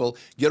channel, people.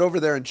 Get over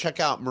there and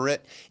check out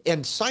Merritt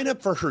and sign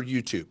up for her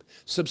YouTube.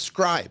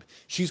 Subscribe.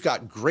 She's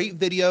got great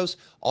videos.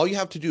 All you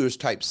have to do is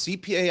type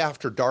CPA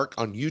After Dark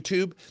on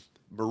YouTube.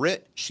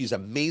 Merritt, she's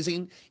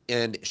amazing,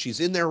 and she's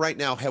in there right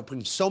now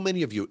helping so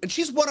many of you. And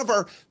she's one of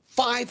our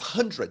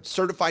 500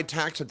 certified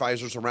tax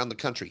advisors around the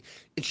country.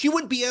 And she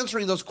wouldn't be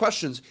answering those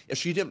questions if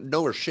she didn't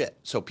know her shit.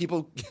 So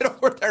people, get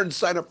over there and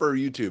sign up for her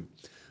YouTube.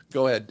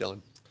 Go ahead, Dylan.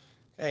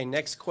 Okay,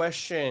 next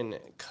question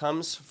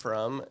comes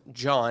from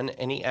John,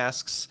 and he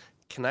asks,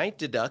 can I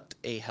deduct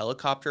a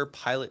helicopter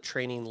pilot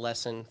training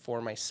lesson for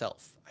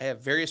myself? I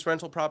have various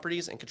rental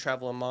properties and could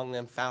travel among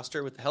them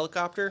faster with the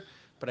helicopter,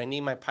 but I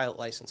need my pilot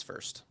license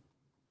first.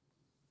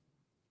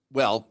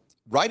 Well,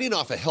 riding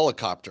off a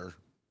helicopter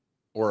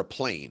or a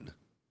plane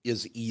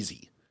is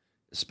easy,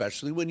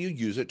 especially when you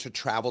use it to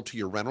travel to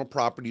your rental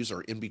properties or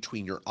in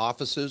between your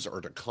offices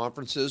or to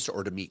conferences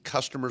or to meet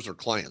customers or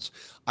clients.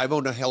 I've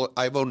owned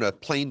a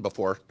plane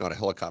before, not a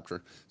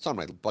helicopter. It's on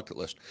my bucket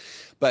list.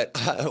 But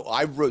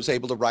I was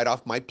able to ride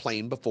off my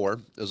plane before.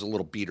 It was a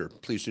little beater.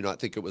 Please do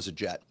not think it was a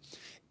jet.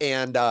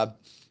 And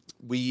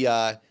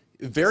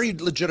very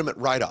legitimate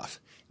ride-off.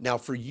 Now,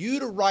 for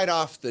you to ride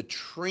off the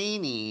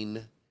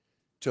training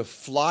to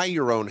fly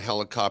your own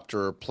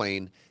helicopter or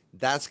plane,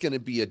 that's going to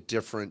be a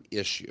different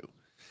issue.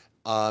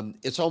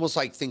 It's almost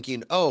like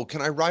thinking, oh,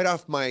 can I write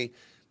off my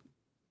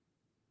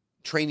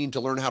training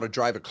to learn how to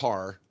drive a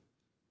car?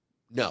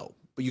 No,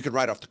 but you can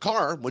write off the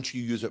car once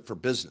you use it for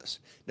business.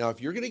 Now, if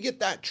you're going to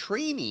get that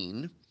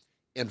training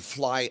and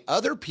fly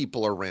other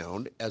people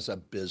around as a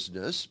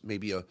business,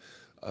 maybe a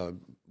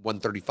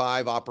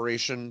 135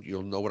 operation,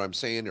 you'll know what I'm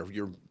saying, or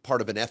you're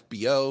part of an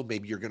FBO,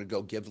 maybe you're going to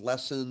go give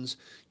lessons,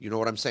 you know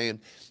what I'm saying?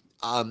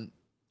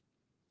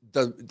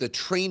 The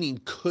training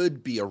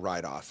could be a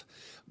write-off,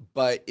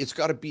 but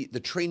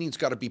the training's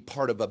got to be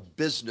part of a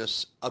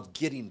business of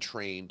getting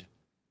trained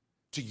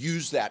to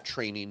use that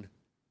training,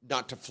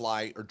 not to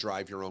fly or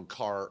drive your own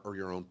car or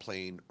your own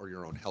plane or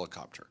your own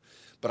helicopter.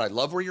 But I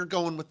love where you're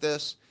going with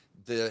this.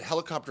 The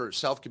helicopter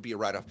itself could be a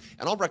write-off.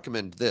 And I'll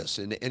recommend this,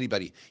 and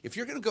anybody, if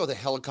you're going to go the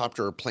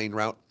helicopter or plane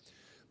route,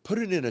 put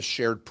it in a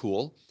shared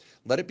pool.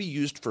 Let it be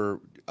used for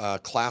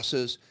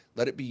classes.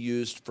 Let it be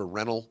used for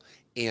rental.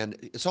 And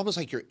it's almost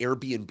like you're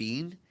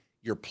Airbnb-ing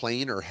your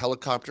plane or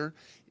helicopter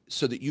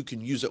so that you can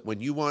use it when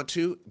you want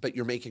to, but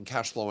you're making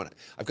cash flow on it.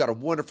 I've got a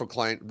wonderful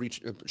client,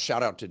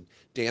 shout out to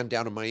Dan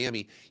down in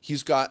Miami.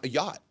 He's got a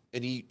yacht,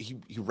 and he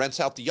rents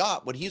out the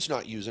yacht when he's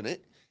not using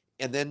it,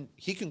 and then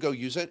he can go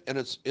use it,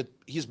 and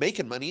he's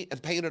making money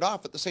and paying it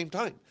off at the same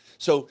time.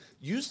 So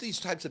use these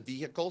types of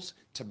vehicles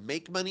to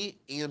make money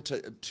and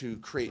to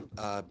create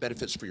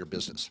benefits for your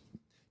business.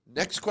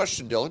 Next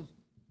question, Dylan.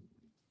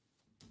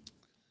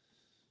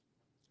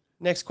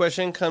 Next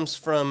question comes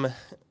from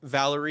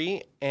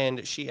Valerie,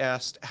 and she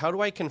asked, how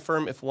do I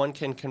confirm if one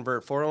can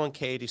convert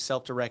 401k to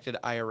self-directed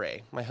IRA?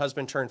 My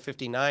husband turned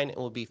 59 and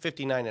will be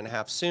 59 and a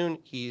half soon.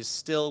 He's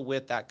still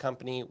with that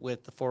company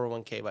with the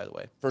 401k, by the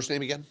way. First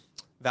name again?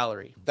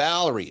 Valerie.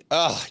 Valerie.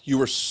 Ah, you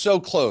were so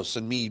close,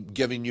 and me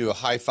giving you a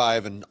high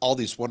five and all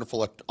these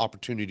wonderful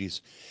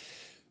opportunities.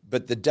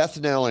 But the death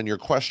knell on your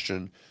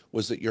question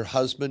was that your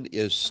husband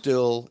is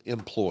still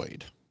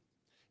employed.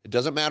 It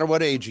doesn't matter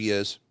what age he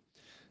is.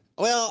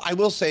 Well, I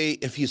will say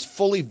if he's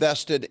fully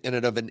vested and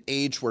at of an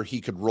age where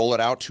he could roll it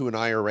out to an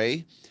IRA,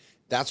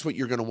 that's what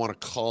you're going to want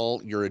to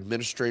call your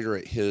administrator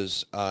at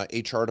his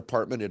HR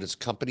department at his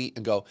company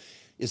and go,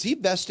 is he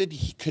vested?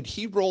 Could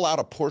he roll out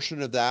a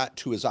portion of that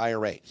to his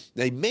IRA?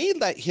 They may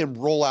let him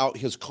roll out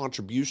his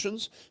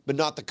contributions, but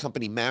not the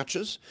company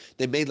matches.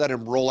 They may let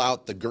him roll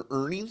out the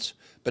earnings,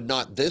 but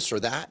not this or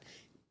that.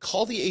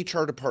 Call the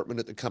HR department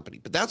at the company.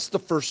 But that's the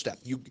first step.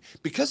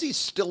 Because he's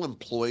still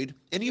employed,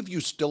 any of you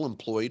still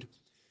employed,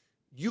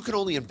 you can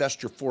only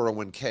invest your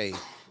 401k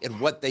in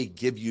what they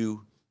give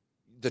you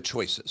the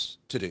choices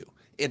to do.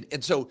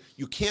 And so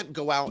you can't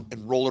go out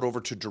and roll it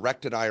over to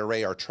directed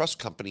IRA, our trust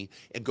company,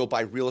 and go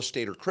buy real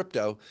estate or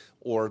crypto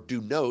or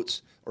do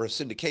notes or a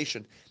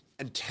syndication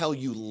until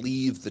you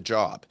leave the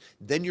job.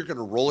 Then you're going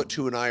to roll it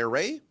to an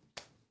IRA,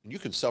 and you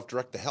can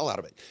self-direct the hell out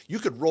of it. You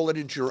could roll it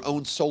into your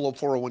own solo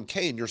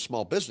 401k in your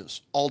small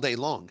business all day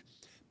long,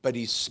 but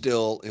he's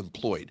still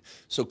employed.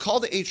 So call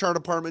the HR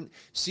department,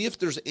 see if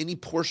there's any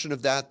portion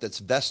of that that's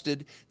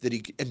vested that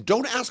and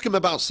don't ask him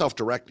about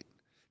self-directing.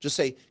 Just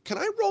say, can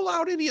I roll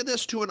out any of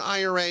this to an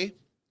IRA?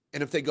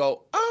 And if they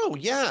go, oh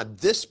yeah,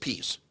 this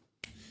piece,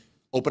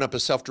 open up a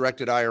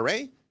self-directed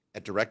IRA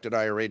at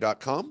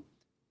directedira.com,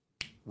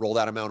 roll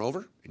that amount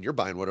over, and you're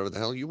buying whatever the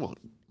hell you want.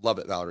 Love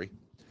it, Valerie.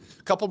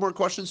 A couple more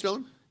questions,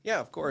 Dylan? Yeah,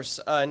 of course.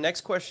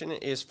 Next question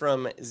is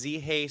from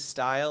Zhay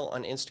Style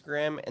on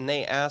Instagram, and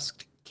they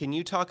asked, can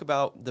you talk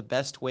about the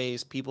best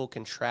ways people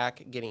can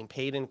track getting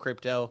paid in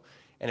crypto,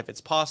 and if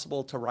it's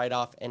possible to write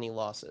off any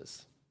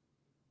losses?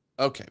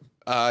 Okay,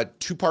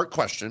 two-part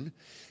question.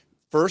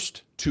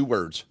 First, 2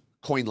 words,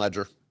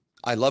 CoinLedger.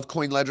 I love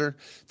CoinLedger.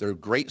 They're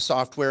great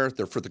software.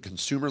 They're for the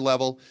consumer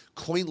level.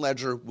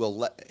 CoinLedger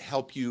will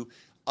help you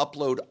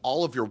upload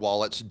all of your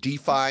wallets,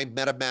 DeFi,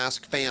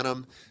 MetaMask,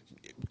 Phantom,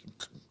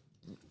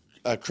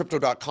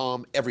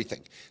 Crypto.com,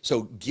 everything.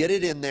 So get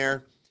it in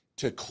there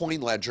to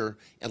CoinLedger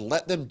and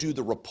let them do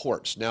the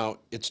reports. Now,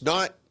 it's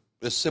not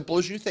as simple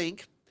as you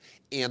think,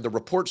 and the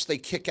reports they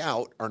kick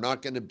out are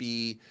not going to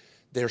be,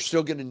 they're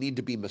still going to need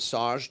to be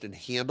massaged and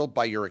handled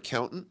by your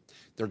accountant.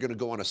 They're going to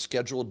go on a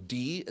Schedule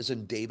D, as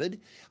in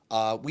David.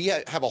 We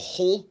have a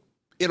whole,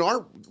 in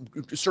our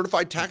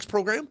certified tax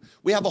program,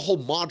 we have a whole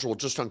module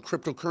just on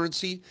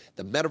cryptocurrency,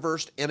 the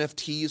metaverse,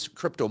 NFTs,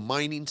 crypto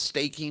mining,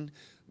 staking.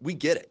 We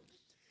get it.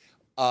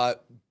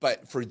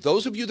 But for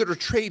those of you that are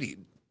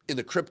trading in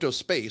the crypto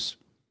space,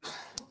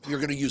 you're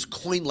going to use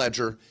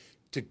CoinLedger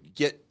to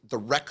get the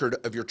record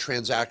of your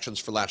transactions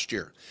for last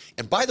year.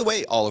 And by the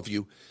way, all of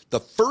you, the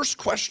first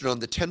question on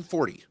the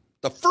 1040,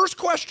 the first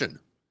question,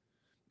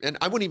 and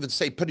I wouldn't even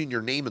say putting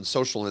your name and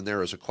social in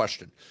there as a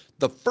question.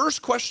 The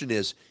first question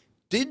is,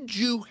 did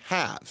you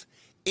have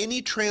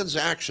any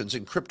transactions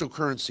in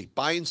cryptocurrency,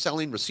 buying,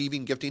 selling,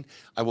 receiving, gifting?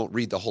 I won't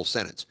read the whole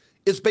sentence.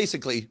 It's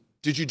basically,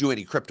 did you do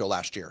any crypto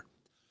last year?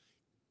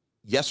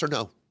 Yes or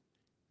no?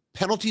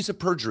 Penalties of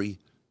perjury,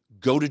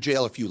 go to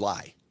jail if you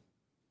lie.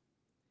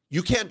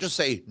 You can't just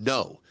say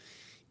no.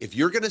 If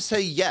you're going to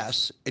say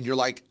yes and you're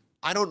like,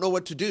 I don't know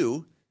what to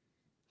do,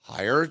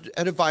 hire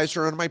an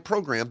advisor on my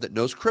program that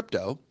knows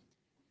crypto,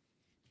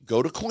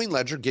 go to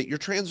CoinLedger, get your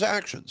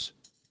transactions.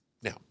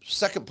 Now,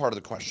 second part of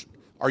the question,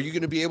 are you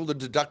going to be able to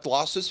deduct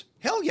losses?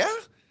 Hell yeah.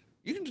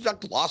 You can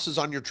deduct losses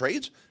on your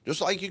trades,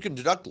 just like you can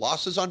deduct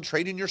losses on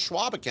trading your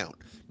Schwab account.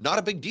 Not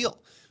a big deal.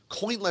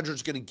 CoinLedger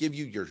is going to give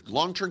you your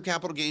long-term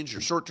capital gains, your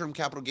short-term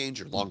capital gains,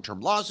 your long-term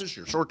losses,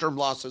 your short-term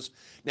losses.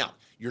 Now,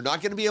 you're not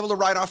going to be able to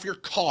write off your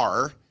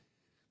car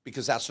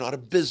because that's not a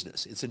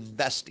business. It's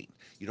investing.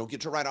 You don't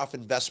get to write off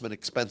investment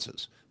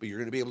expenses, but you're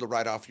going to be able to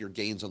write off your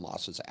gains and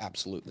losses,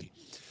 absolutely.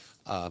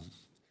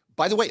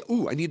 By the way,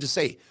 I need to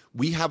say,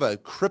 we have a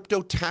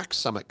crypto tax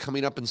summit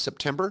coming up in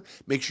September.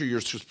 Make sure you're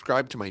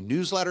subscribed to my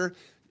newsletter.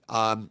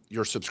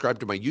 You're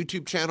subscribed to my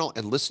YouTube channel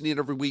and listening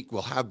every week.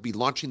 We'll be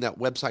launching that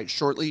website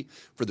shortly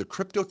for the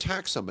Crypto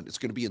Tax Summit. It's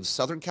going to be in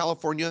Southern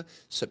California,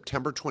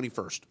 September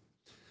 21st.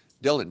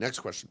 Dylan, next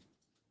question.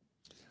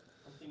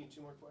 I'm thinking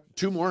 2 more questions.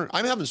 2 more.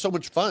 I'm having so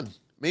much fun.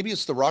 Maybe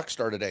it's the rock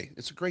star today.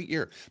 It's a great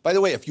year. By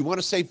the way, if you want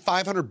to save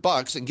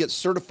 $500 and get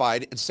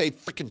certified and save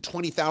freaking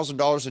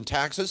 $20,000 in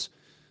taxes,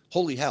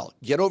 holy hell,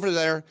 get over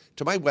there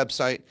to my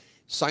website,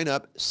 sign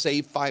up,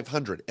 save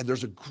 $500. And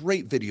there's a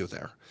great video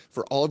there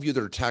for all of you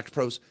that are tax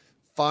pros,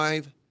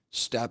 5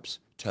 steps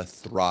to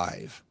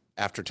thrive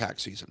after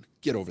tax season.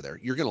 Get over there.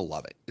 You're going to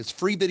love it. It's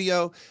free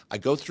video. I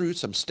go through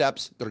some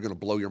steps that are going to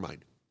blow your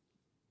mind.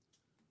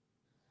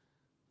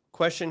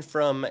 Question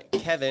from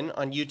Kevin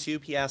on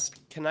YouTube. He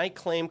asked, can I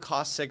claim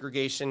cost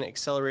segregation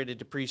accelerated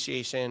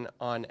depreciation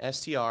on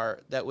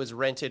STR that was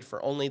rented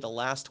for only the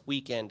last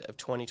weekend of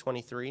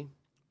 2023?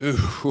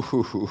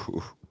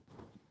 Ooh.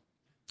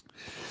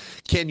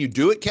 Can you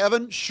do it,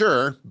 Kevin?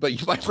 Sure, but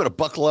you might want to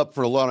buckle up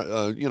for a lot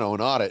of, an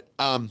audit.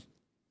 All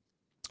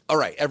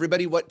right,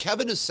 everybody, what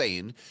Kevin is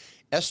saying,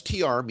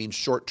 STR means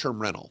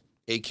short-term rental,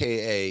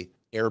 AKA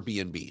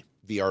Airbnb,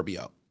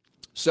 VRBO.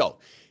 So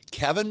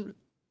Kevin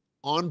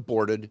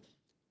onboarded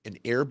an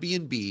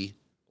Airbnb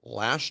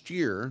last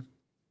year,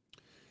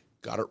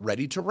 got it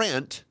ready to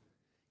rent,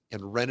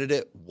 and rented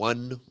it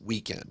one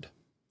weekend.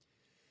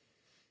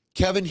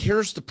 Kevin,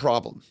 here's the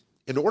problem.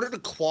 In order to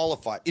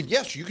qualify, and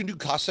yes, you can do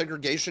cost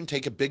segregation,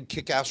 take a big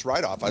kick-ass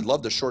write-off. I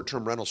love the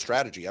short-term rental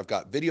strategy. I've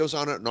got videos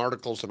on it and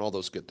articles and all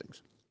those good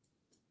things.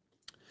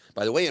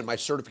 By the way, in my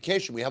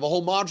certification, we have a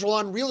whole module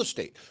on real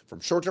estate, from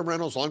short-term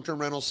rentals, long-term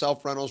rentals,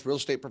 self-rentals, real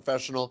estate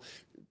professional,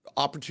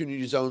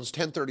 opportunity zones,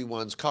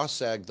 1031s,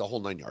 cost seg, the whole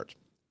 9 yards.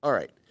 All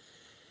right.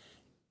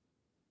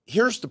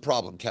 Here's the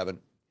problem, Kevin.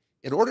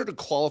 In order to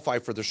qualify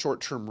for the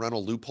short-term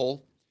rental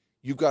loophole,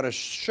 you've got to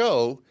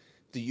show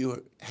that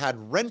you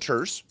had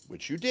renters,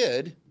 which you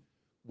did,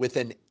 with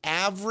an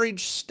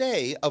average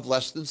stay of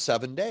less than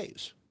 7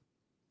 days.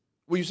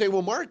 Well, you say,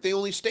 well, Mark, they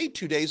only stayed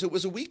 2 days. It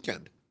was a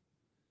weekend.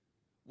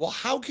 Well,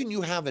 how can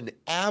you have an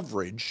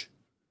average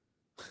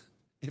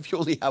if you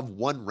only have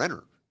one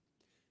renter?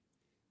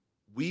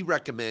 We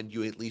recommend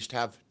you at least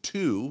have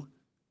 2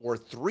 or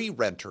 3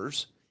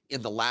 renters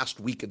in the last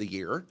week of the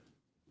year.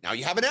 Now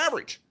you have an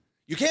average.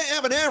 You can't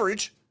have an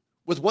average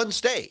with one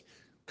stay.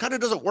 Kind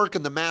of doesn't work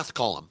in the math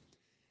column.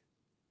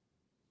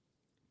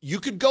 You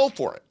could go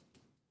for it.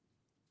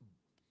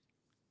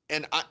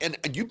 And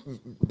you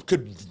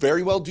could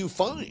very well do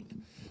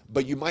fine,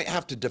 but you might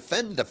have to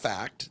defend the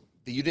fact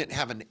that you didn't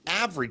have an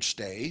average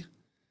stay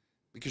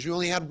because you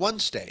only had one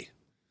stay.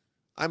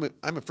 I'm a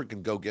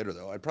freaking go-getter,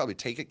 though. I'd probably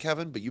take it,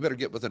 Kevin, but you better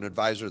get with an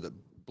advisor that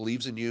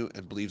believes in you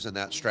and believes in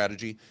that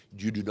strategy.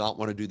 You do not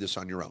want to do this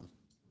on your own.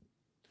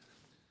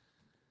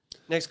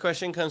 Next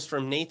question comes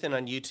from Nathan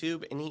on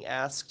YouTube, and he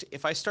asked,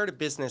 if I start a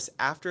business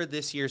after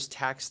this year's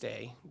tax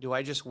day, do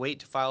I just wait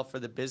to file for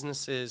the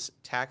business's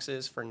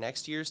taxes for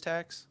next year's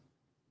tax?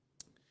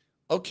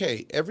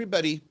 Okay,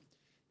 everybody,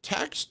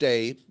 tax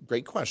day,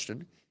 great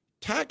question.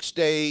 Tax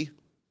day,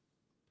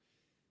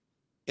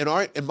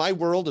 in my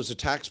world as a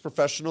tax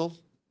professional,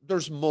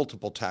 there's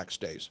multiple tax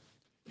days.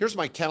 Here's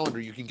my calendar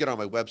you can get on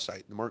my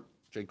website, the Mark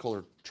J.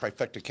 Kohler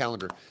Trifecta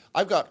Calendar.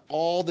 I've got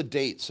all the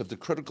dates of the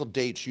critical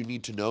dates you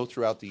need to know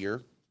throughout the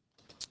year.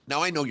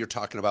 Now, I know you're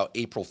talking about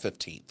April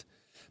 15th,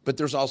 but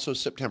there's also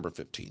September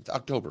 15th,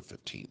 October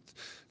 15th,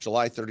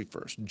 July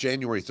 31st,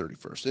 January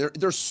 31st.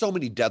 There's so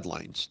many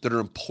deadlines that are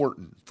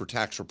important for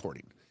tax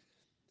reporting.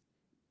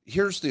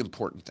 Here's the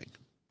important thing.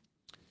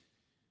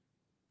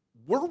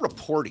 We're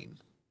reporting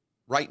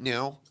right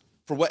now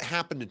for what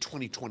happened in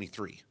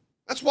 2023.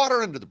 That's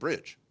water under the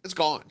bridge. It's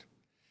gone.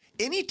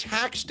 Any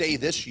tax day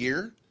this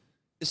year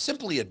is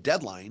simply a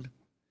deadline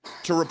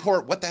to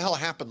report what the hell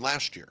happened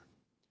last year.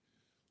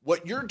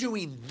 What you're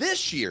doing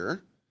this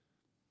year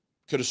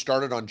could have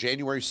started on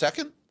January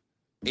 2nd,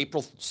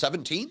 April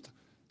 17th,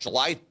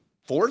 July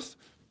 4th,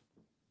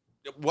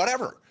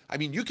 whatever. I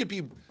mean, you could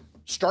be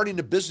starting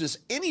a business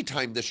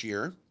anytime this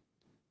year,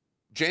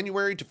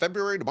 January to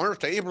February to March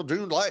to April,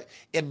 June, July,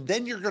 and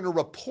then you're going to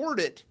report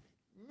it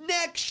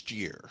next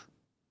year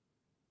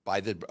by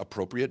the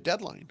appropriate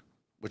deadline,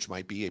 which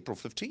might be April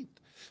 15th.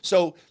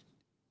 So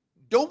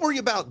don't worry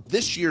about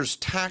this year's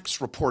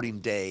tax reporting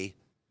day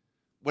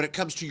when it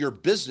comes to your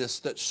business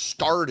that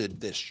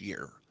started this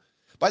year.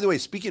 By the way,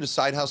 speaking of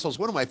side hustles,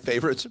 one of my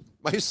favorites,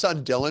 my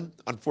son Dylan,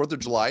 on 4th of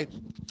July,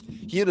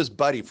 he and his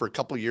buddy for a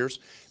couple of years,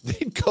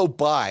 they'd go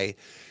buy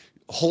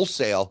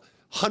wholesale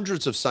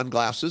hundreds of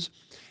sunglasses,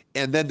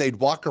 and then they'd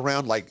walk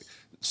around like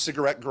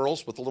cigarette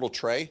girls with a little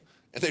tray,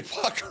 and they'd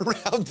walk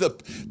around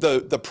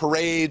the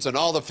parades and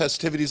all the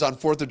festivities on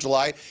 4th of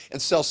July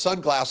and sell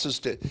sunglasses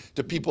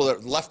to people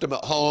that left them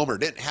at home or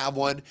didn't have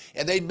one,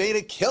 and they made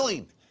a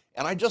killing.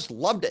 And I just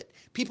loved it.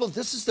 People,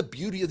 this is the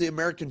beauty of the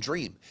American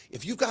dream.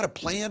 If you've got a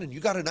plan and you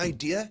got an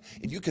idea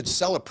and you can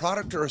sell a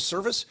product or a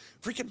service,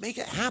 freaking make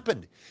it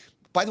happen.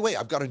 By the way,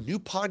 I've got a new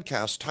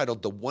podcast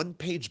titled The One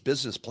Page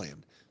Business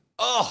Plan.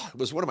 Oh, it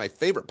was one of my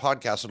favorite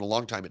podcasts in a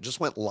long time. It just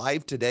went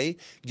live today.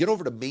 Get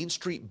over to Main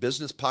Street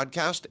Business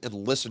Podcast and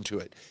listen to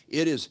it.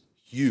 It is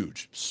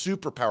huge,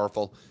 super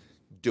powerful.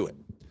 Do it.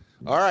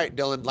 All right,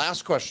 Dylan,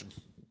 last question.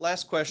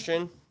 Last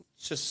question.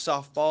 It's just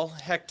softball.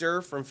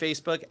 Hector from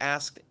Facebook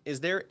asked, is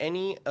there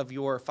any of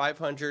your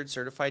 500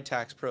 certified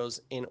tax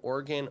pros in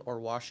Oregon or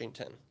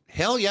Washington?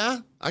 Hell yeah.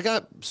 I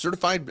got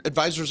certified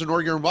advisors in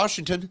Oregon and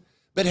Washington.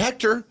 But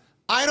Hector,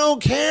 I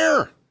don't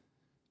care.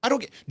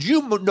 Do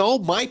you know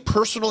my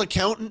personal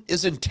accountant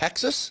is in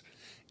Texas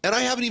and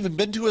I haven't even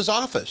been to his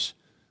office?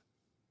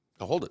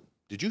 Now hold it.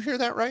 Did you hear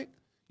that right?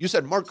 You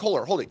said, Mark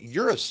Kohler, hold it.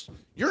 You're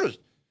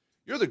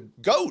the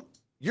GOAT.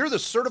 You're the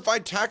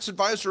certified tax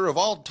advisor of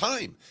all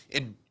time.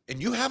 And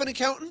you have an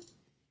accountant?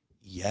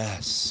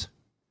 Yes.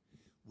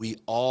 We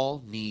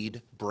all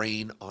need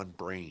brain on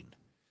brain.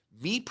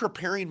 Me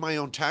preparing my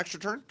own tax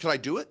return, could I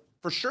do it?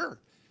 For sure.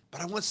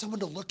 But I want someone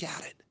to look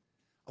at it.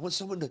 I want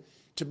someone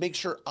to make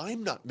sure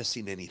I'm not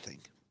missing anything.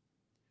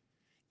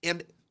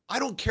 And I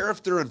don't care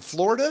if they're in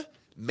Florida,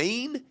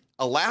 Maine,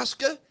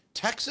 Alaska,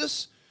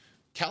 Texas,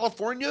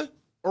 California,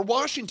 or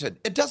Washington.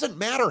 It doesn't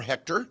matter,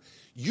 Hector.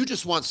 You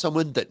just want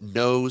someone that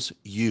knows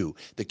you,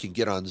 that can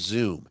get on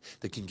Zoom,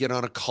 that can get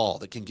on a call,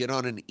 that can get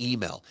on an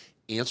email,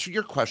 answer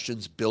your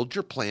questions, build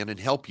your plan, and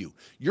help you.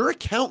 Your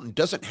accountant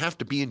doesn't have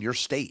to be in your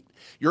state.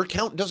 Your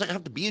accountant doesn't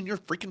have to be in your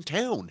freaking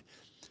town.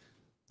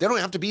 They don't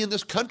have to be in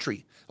this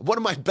country. One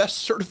of my best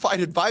certified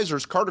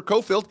advisors, Carter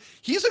Cofield,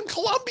 he's in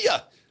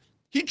Colombia.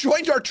 He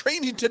joined our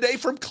training today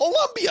from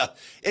Colombia,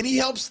 and he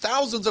helps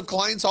thousands of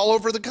clients all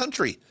over the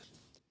country.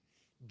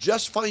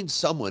 Just find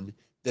someone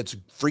that's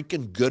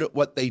freaking good at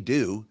what they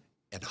do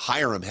and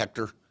hire them,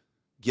 Hector.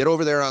 Get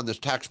over there on this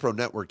Tax Pro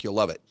Network. You'll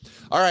love it.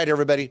 All right,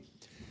 everybody.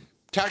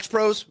 Tax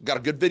Pros, got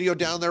a good video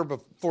down there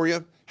for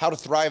you. How to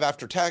thrive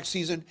after tax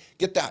season.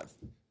 Get that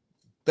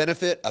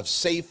benefit of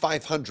Save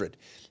 500.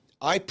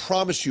 I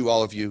promise you,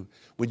 all of you,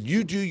 when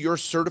you do your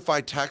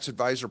Certified Tax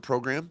Advisor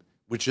program,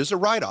 which is a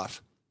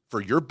write-off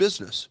for your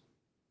business,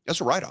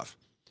 that's a write-off,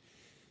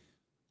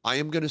 I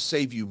am going to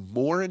save you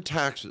more in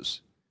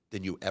taxes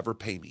than you ever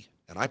pay me.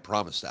 And I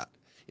promise that.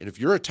 And if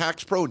you're a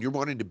tax pro and you're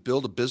wanting to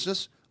build a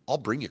business, I'll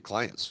bring you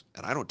clients,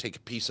 and I don't take a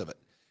piece of it.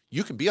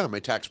 You can be on my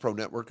Tax Pro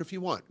Network if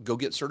you want. Go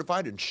get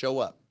certified and show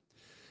up.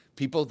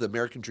 People, the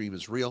American dream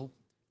is real.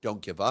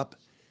 Don't give up.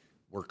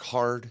 Work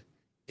hard.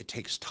 It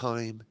takes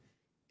time.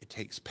 It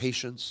takes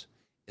patience.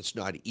 It's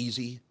not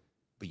easy,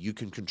 but you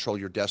can control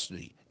your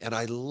destiny. And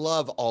I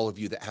love all of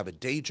you that have a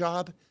day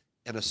job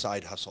and a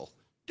side hustle.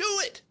 Do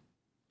it.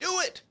 Do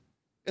it.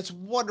 It's a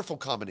wonderful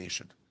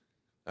combination.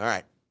 All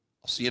right.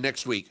 I'll see you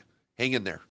next week. Hang in there.